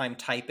all of his time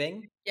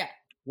typing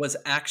was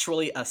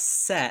actually a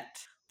set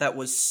that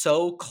was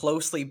so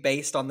closely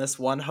based on this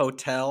one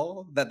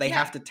hotel that they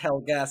have to tell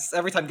guests.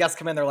 Every time guests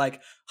come in, they're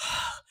like,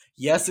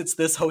 yes, it's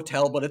this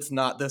hotel, but it's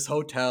not this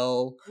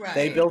hotel. Right.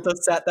 They built a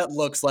set that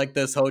looks like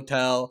this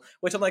hotel,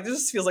 which I'm like, this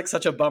just feels like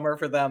such a bummer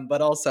for them.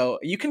 But also,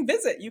 you can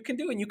visit, you can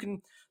do, and you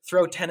can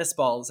throw tennis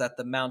balls at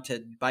the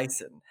mounted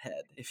bison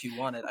head if you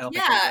wanted. I don't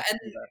think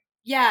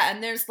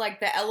and there's like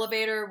the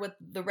elevator with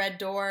the red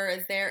door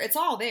is there. It's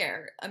all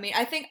there. I mean,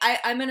 I think I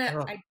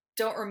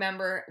don't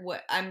remember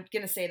what I'm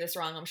gonna say this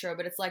wrong, I'm sure,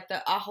 but it's like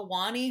the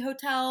Ahwahnee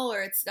Hotel,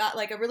 or it's got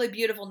like a really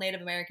beautiful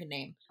Native American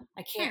name.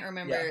 I can't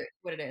remember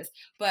what it is,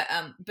 but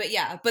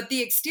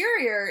the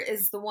exterior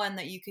is the one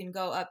that you can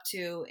go up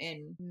to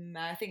in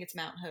I think it's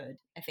Mount Hood,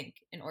 I think,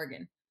 in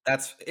Oregon.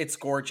 It's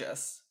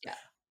gorgeous. Yeah.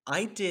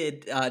 I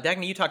did,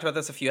 Dagny, you talked about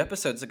this a few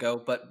episodes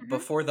ago, but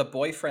before the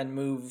boyfriend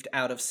moved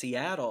out of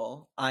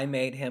Seattle, I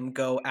made him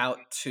go out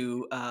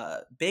to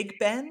Big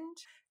Bend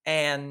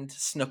and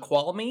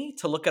Snoqualmie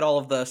to look at all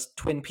of the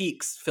Twin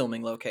Peaks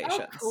filming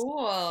locations. Oh,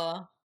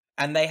 cool.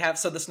 And they have,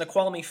 so the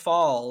Snoqualmie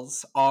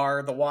Falls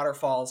are the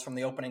waterfalls from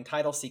the opening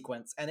title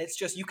sequence, and it's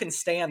just, you can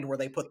stand where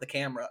they put the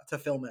camera to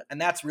film it,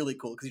 and that's really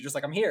cool, because you're just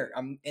like, I'm here,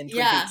 I'm in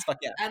Twin Peaks, fuck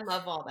yeah. I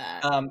love all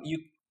that.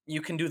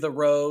 You can do the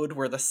road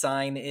where the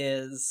sign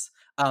is,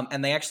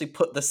 and they actually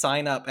put the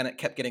sign up and it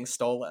kept getting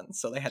stolen,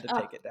 so they had to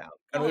take it down.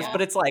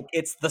 But it's like,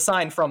 it's the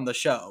sign from the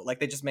show.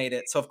 Like, they just made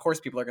it, so of course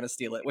people are going to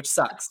steal it, which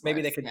sucks.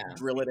 Maybe they could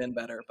drill it in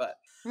better, but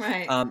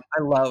I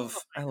love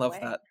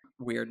that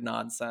weird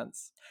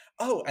nonsense.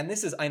 Oh, and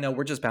this is, I know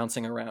we're just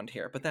bouncing around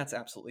here, but that's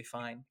absolutely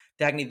fine.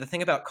 Dagny, the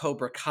thing about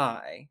Cobra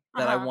Kai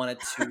that I wanted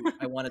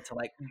to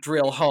like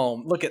drill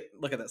home, look at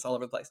this all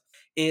over the place,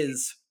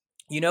 is,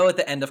 you know, at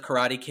the end of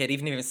Karate Kid,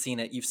 even if you haven't seen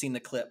it, you've seen the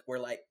clip where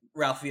like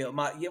what's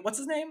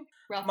his name?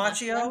 Ralph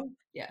Macchio?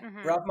 Yeah.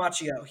 Mm-hmm. Ralph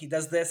Macchio. He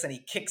does this and he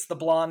kicks the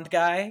blonde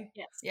guy.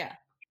 Yes. Yeah.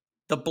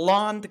 The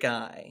blonde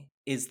guy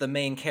is the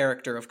main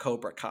character of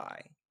Cobra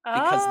Kai.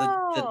 because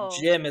the Oh.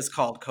 gym is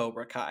called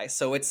Cobra Kai.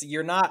 So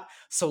you're not,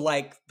 so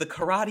like the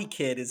Karate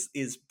Kid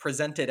is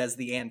presented as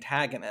the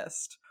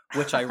antagonist,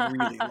 which I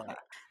really like.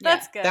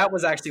 That's good. That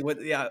was actually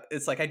what, yeah,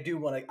 it's like I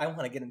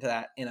want to get into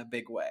that in a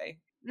big way.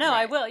 No,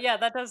 I Right. will. Yeah,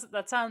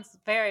 that sounds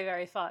very,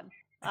 very fun.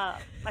 I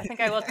think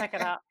I will check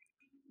it out.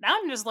 Now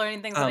I'm just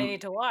learning things that I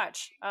need to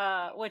watch,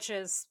 which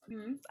is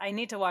Mhm. I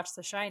need to watch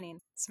The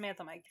Shining.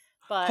 Samantha, Mike,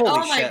 but Holy Oh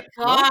my shit.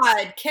 God!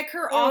 What? Kick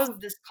her It off was- of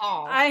this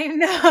call. I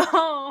know.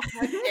 How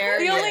dare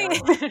The you?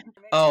 only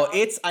Oh,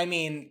 it's, I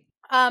mean,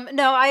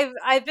 no,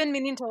 I've been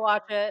meaning to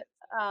watch it.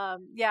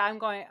 Yeah, I'm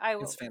going. I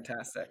will. it's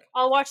fantastic.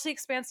 I'll watch The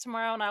Expanse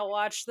tomorrow, and I'll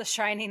watch The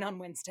Shining on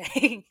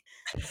Wednesday.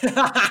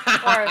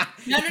 Or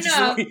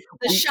No.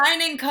 The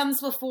Shining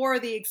comes before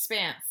The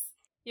Expanse.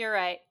 You're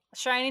right.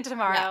 Shining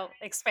tomorrow,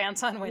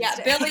 Expanse on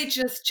Wednesday. Yeah, Billy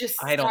just.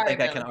 I don't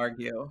think I Billy. can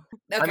argue.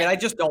 Okay. I mean, I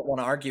just don't want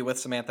to argue with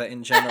Samantha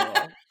in general.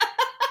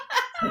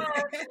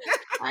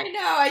 I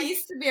know. I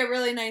used to be a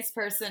really nice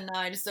person. Now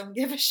I just don't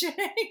give a shit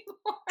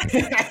anymore.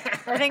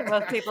 I think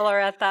most people are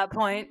at that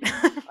point.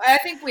 I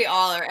think we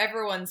all are.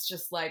 Everyone's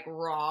just like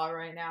raw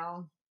right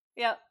now.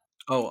 Yep.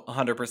 Oh,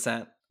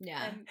 100%.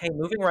 Yeah. Hey,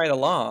 moving right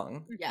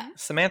along. Yeah.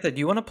 Samantha, I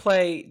mean,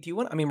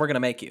 we're going to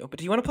make you, but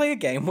do you want to play a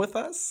game with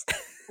us?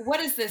 What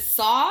is this,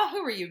 Saw? Who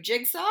are you,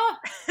 Jigsaw?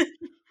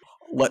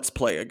 Let's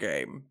play a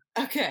game.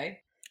 Okay.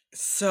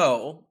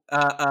 So,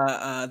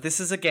 this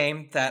is a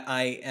game that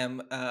I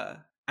am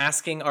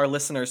asking our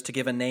listeners to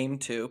give a name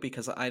to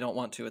because I don't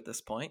want to at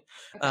this point.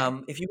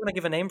 Okay. If you want to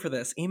give a name for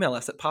this, email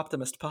us at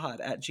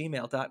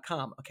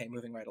poptimistpod@gmail.com. Okay,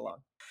 moving right along.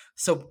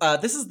 So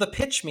this is the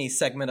Pitch Me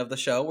segment of the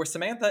show where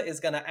Samantha is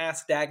going to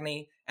ask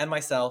Dagny and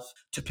myself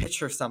to pitch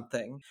her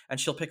something, and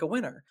she'll pick a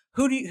winner.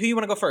 Who you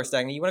want to go first,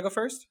 Dagny? You want to go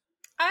first?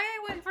 I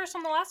went first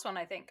on the last one,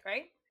 I think,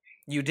 right?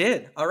 You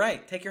did. All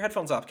right. Take your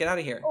headphones off. Get out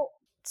of here. Oh,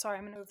 sorry,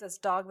 I'm going to move this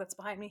dog that's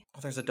behind me. Oh,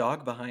 there's a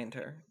dog behind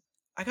her.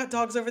 I got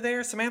dogs over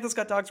there. Samantha's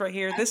got dogs right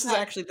here. This is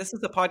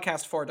the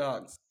podcast for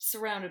dogs.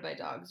 Surrounded by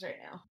dogs right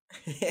now.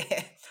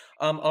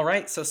 All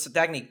right. So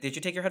Dagny, did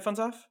you take your headphones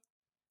off?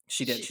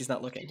 She did. She's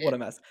not looking. What a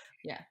mess.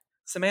 Yeah.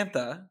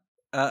 Samantha,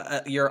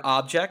 your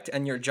object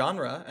and your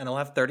genre, and I'll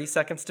have 30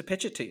 seconds to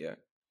pitch it to you.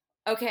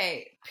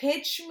 Okay.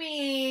 Pitch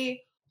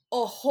me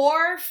a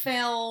horror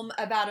film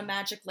about a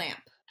magic lamp.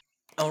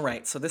 All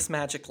right, so this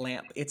magic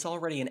lamp, it's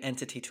already an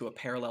entity to a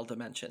parallel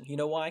dimension. You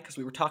know why? Because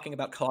we were talking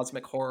about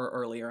cosmic horror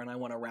earlier, and I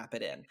want to wrap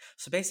it in.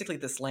 So basically,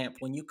 this lamp,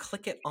 when you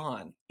click it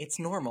on, it's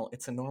normal.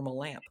 It's a normal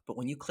lamp. But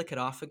when you click it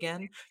off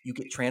again, you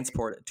get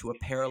transported to a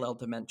parallel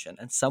dimension.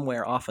 And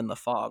somewhere off in the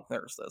fog,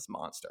 there's this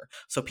monster.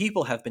 So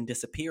people have been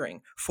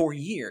disappearing for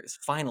years.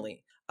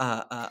 Finally,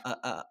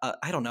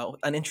 I don't know,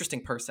 an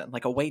interesting person,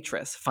 like a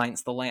waitress,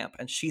 finds the lamp,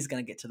 and she's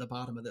going to get to the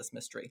bottom of this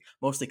mystery,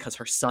 mostly because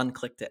her son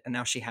clicked it, and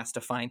now she has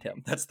to find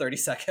him. That's 30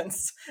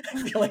 seconds.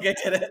 I feel like I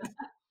did it.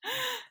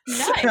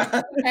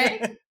 Nice.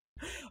 Okay.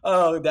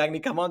 Oh,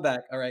 Dagny, come on back.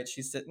 All right,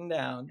 she's sitting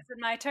down. Is it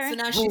my turn? So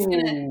now she's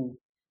gonna. Ooh.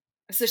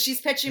 So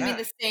she's pitching me Yeah.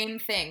 the same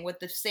thing with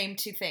the same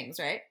two things,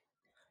 right?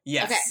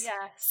 Yes. Okay.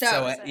 Yeah.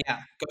 So, Yeah,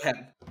 go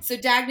ahead. so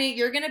Dagny,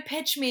 you're gonna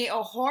pitch me a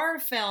horror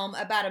film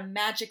about a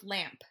magic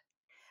lamp.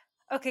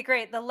 Okay,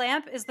 great. The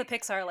lamp is the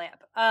Pixar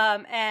lamp,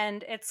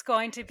 and it's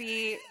going to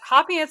be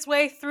hopping its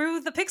way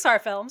through the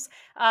Pixar films,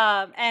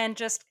 and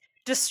just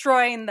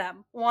destroying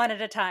them one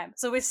at a time.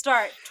 So we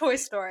start Toy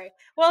Story.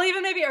 Well,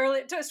 even maybe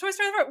early Toy Story,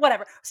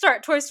 whatever.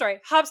 Start Toy Story,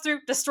 hops through,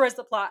 destroys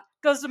the plot.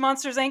 Goes to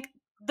Monsters Inc.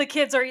 The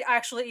kids are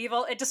actually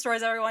evil. It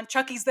destroys everyone.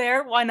 Chucky's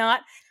there. Why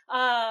not?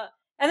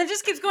 And then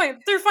just keeps going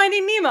through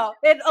Finding Nemo.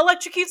 It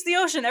electrocutes the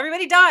ocean.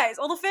 Everybody dies.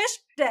 All the fish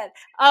dead.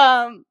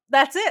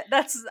 That's it.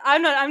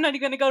 I'm not even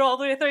going to go to all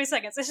the way to 30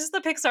 seconds. It's just the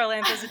Pixar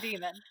lamp as a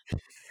demon.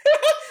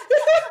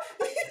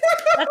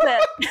 That's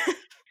it.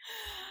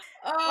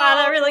 Oh, Wow,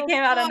 that really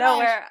came out of gosh.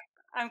 nowhere.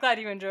 I'm glad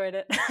you enjoyed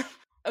it.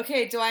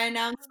 Okay, do I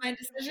announce my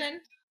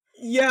decision?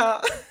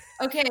 Yeah.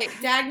 Okay,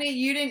 Dagny,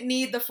 you didn't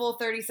need the full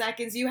 30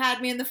 seconds. You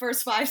had me in the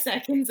first 5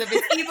 seconds of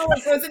it's evil,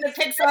 it goes into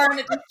Pixar, and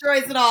it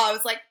destroys it all. I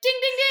was like, ding,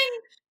 ding,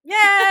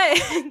 Yay!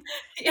 ding.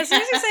 As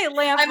soon as you say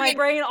lamp, I my mean-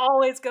 brain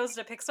always goes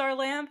to Pixar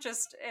lamp.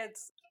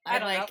 I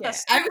don't like know. it.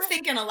 I was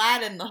thinking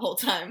Aladdin the whole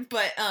time,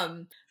 but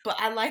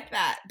I like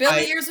that.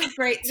 Billy, yours was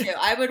great too.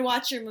 I would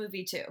watch your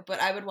movie too,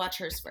 but I would watch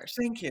hers first.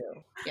 Thank you.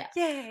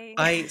 Yay!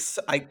 I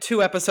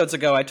 2 episodes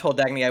ago, I told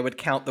Dagny I would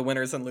count the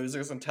winners and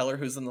losers and tell her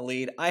who's in the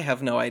lead. I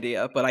have no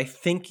idea, but I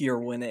think you're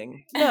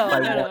winning. No, by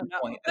no, one no.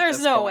 point at There's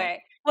this no point.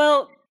 way.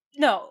 Well,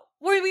 no.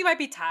 We might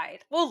be tied.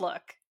 We'll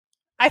look.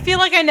 I feel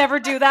like I never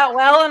do that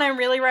well, and I'm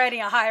really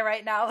riding a high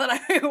right now that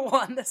I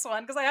won this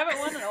one because I haven't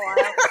won in a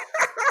while.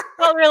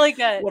 Felt really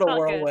good. What a Felt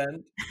good.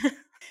 whirlwind.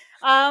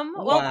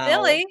 Well, Wow.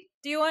 Billy,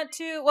 do you want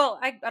to? Well,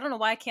 I don't know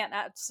why I can't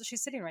ask. So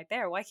she's sitting right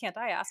there. Why can't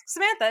I ask?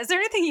 Samantha, is there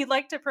anything you'd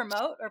like to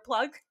promote or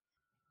plug?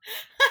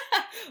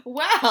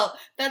 Wow,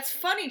 that's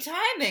funny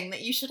timing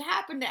that you should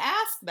happen to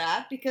ask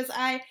that because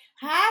I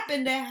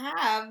happen to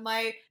have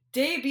my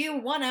debut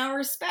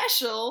 1-hour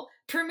special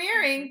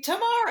premiering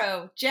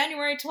tomorrow,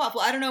 January 12th.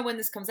 Well, I don't know when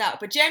this comes out,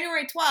 but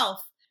January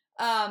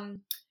 12th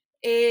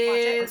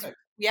is Perfect.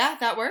 Yeah,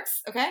 that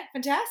works. Okay,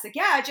 fantastic.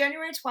 Yeah,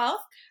 January 12th.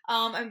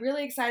 I'm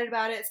really excited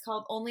about it. It's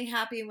called Only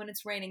Happy When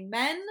It's Raining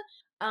Men.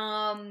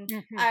 I've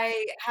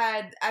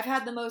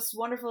had the most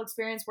wonderful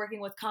experience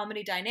working with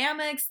Comedy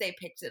Dynamics. They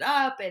picked it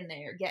up and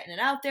they're getting it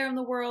out there in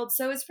the world.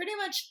 So it's pretty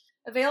much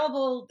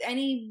available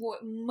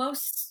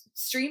most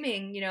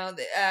streaming,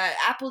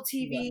 Apple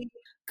TV,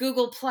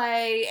 Google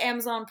Play,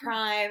 Amazon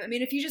Prime. I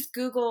mean, if you just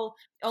Google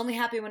Only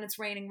Happy When It's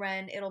Raining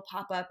Men, it'll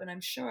pop up, and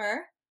I'm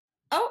sure.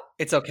 Oh,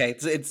 it's okay.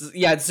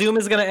 It's Zoom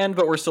is gonna end,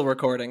 but we're still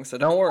recording, so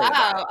don't worry.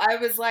 Wow, I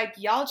was like,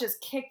 y'all just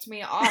kicked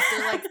me off.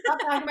 They're like, stop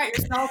talking about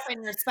yourself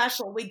and your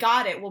special. We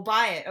got it. We'll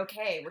buy it.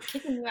 Okay, we're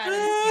kicking you out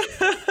of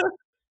the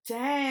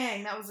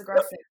Dang, that was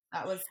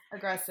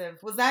aggressive.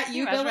 Was that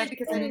you, Billy?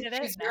 Because I didn't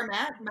choose your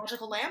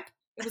magical lamp.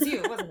 It was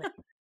you, wasn't it?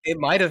 It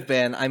might have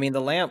been. I mean,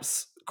 the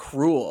lamp's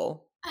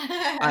cruel.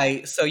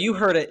 So you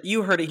heard it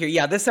here.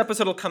 Yeah, this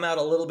episode will come out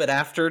a little bit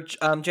after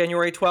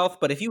January 12th,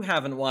 but if you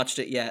haven't watched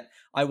it yet,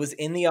 I was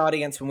in the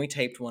audience when we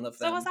taped one of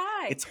them. So was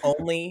I.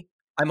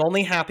 I'm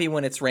Only Happy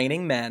When It's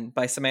Raining Men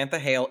by Samantha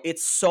Hale.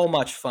 It's so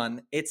much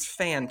fun. It's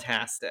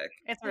fantastic.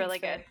 It's really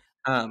good.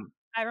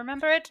 I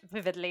remember it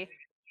vividly.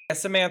 Yeah,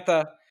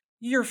 Samantha,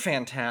 you're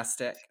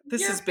fantastic.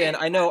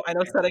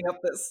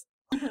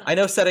 I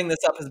know setting this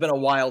up has been a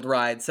wild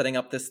ride, setting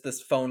up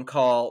this phone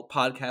call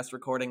podcast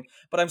recording,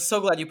 but I'm so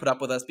glad you put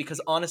up with us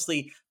because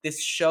honestly, this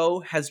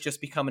show has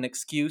just become an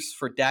excuse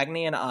for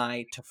Dagny and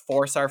I to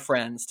force our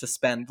friends to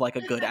spend like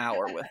a good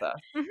hour with us.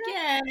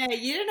 Yeah,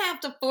 you didn't have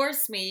to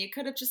force me. You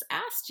could have just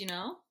asked,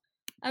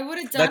 I would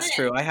have done That's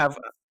true. I have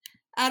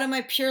out of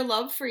my pure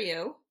love for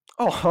you.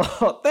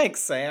 Oh, thanks,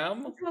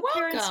 Sam. So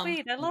pure and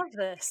sweet. I love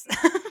this.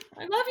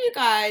 I love you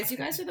guys. You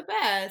guys are the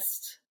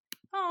best.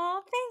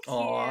 Oh, thank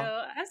you.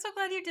 I'm so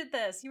glad you did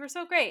this. You were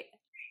so great.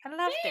 I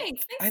loved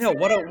it. I know,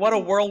 what a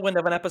whirlwind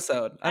of an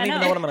episode. I don't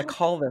even know what I'm going to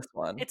call this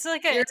one. It's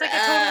like a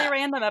totally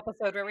random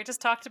episode where we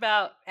just talked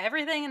about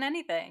everything and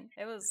anything.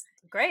 It was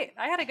great.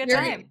 I had a good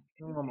time.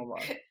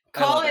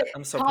 Call it.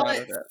 I'm so proud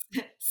of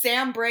it.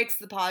 Sam breaks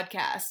the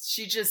podcast.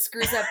 She just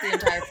screws up the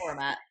entire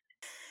format.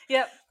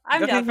 Yep.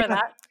 I'm down for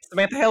that.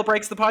 Samantha Hale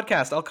breaks the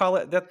podcast. I'll call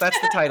it. That's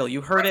the title.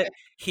 You heard it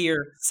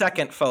here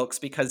second, folks,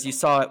 because you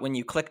saw it when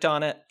you clicked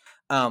on it.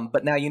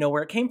 But now you know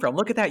where it came from.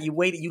 Look at that. You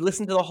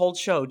listened to the whole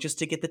show just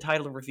to get the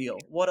title reveal.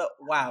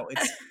 Wow.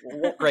 It's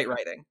great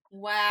writing.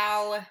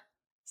 Wow.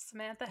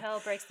 Samantha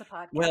Hale breaks the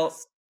podcast. Well,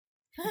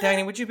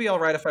 Dagny, would you be all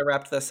right if I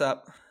wrapped this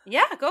up?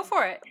 Yeah, go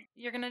for it.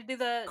 You're going to do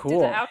the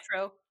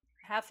outro.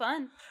 Have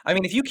fun. I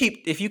mean, if you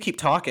keep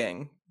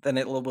talking, then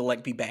it will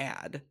like be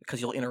bad because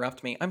you'll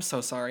interrupt me. I'm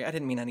so sorry. I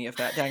didn't mean any of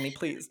that. Dagny,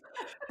 please.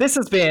 This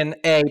has been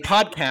a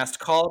podcast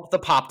called The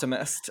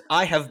Poptimist.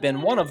 I have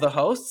been one of the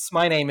hosts.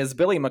 My name is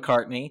Billy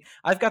McCartney.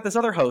 I've got this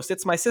other host.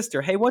 It's my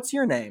sister. Hey, what's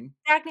your name?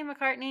 Dagny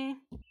McCartney.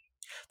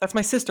 That's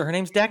my sister. Her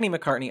name's Dagny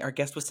McCartney. Our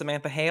guest was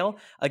Samantha Hale.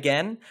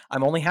 Again,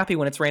 I'm Only Happy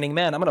When It's Raining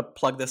Men. I'm going to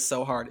plug this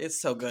so hard.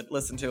 It's so good.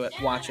 Listen to it.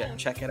 Watch it.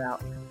 Check it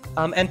out.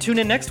 And tune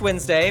in next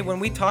Wednesday when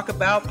we talk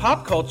about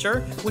pop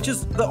culture, which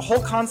is the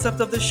whole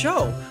concept of the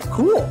show.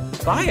 Cool.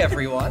 Bye,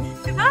 everyone.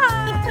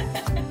 Goodbye.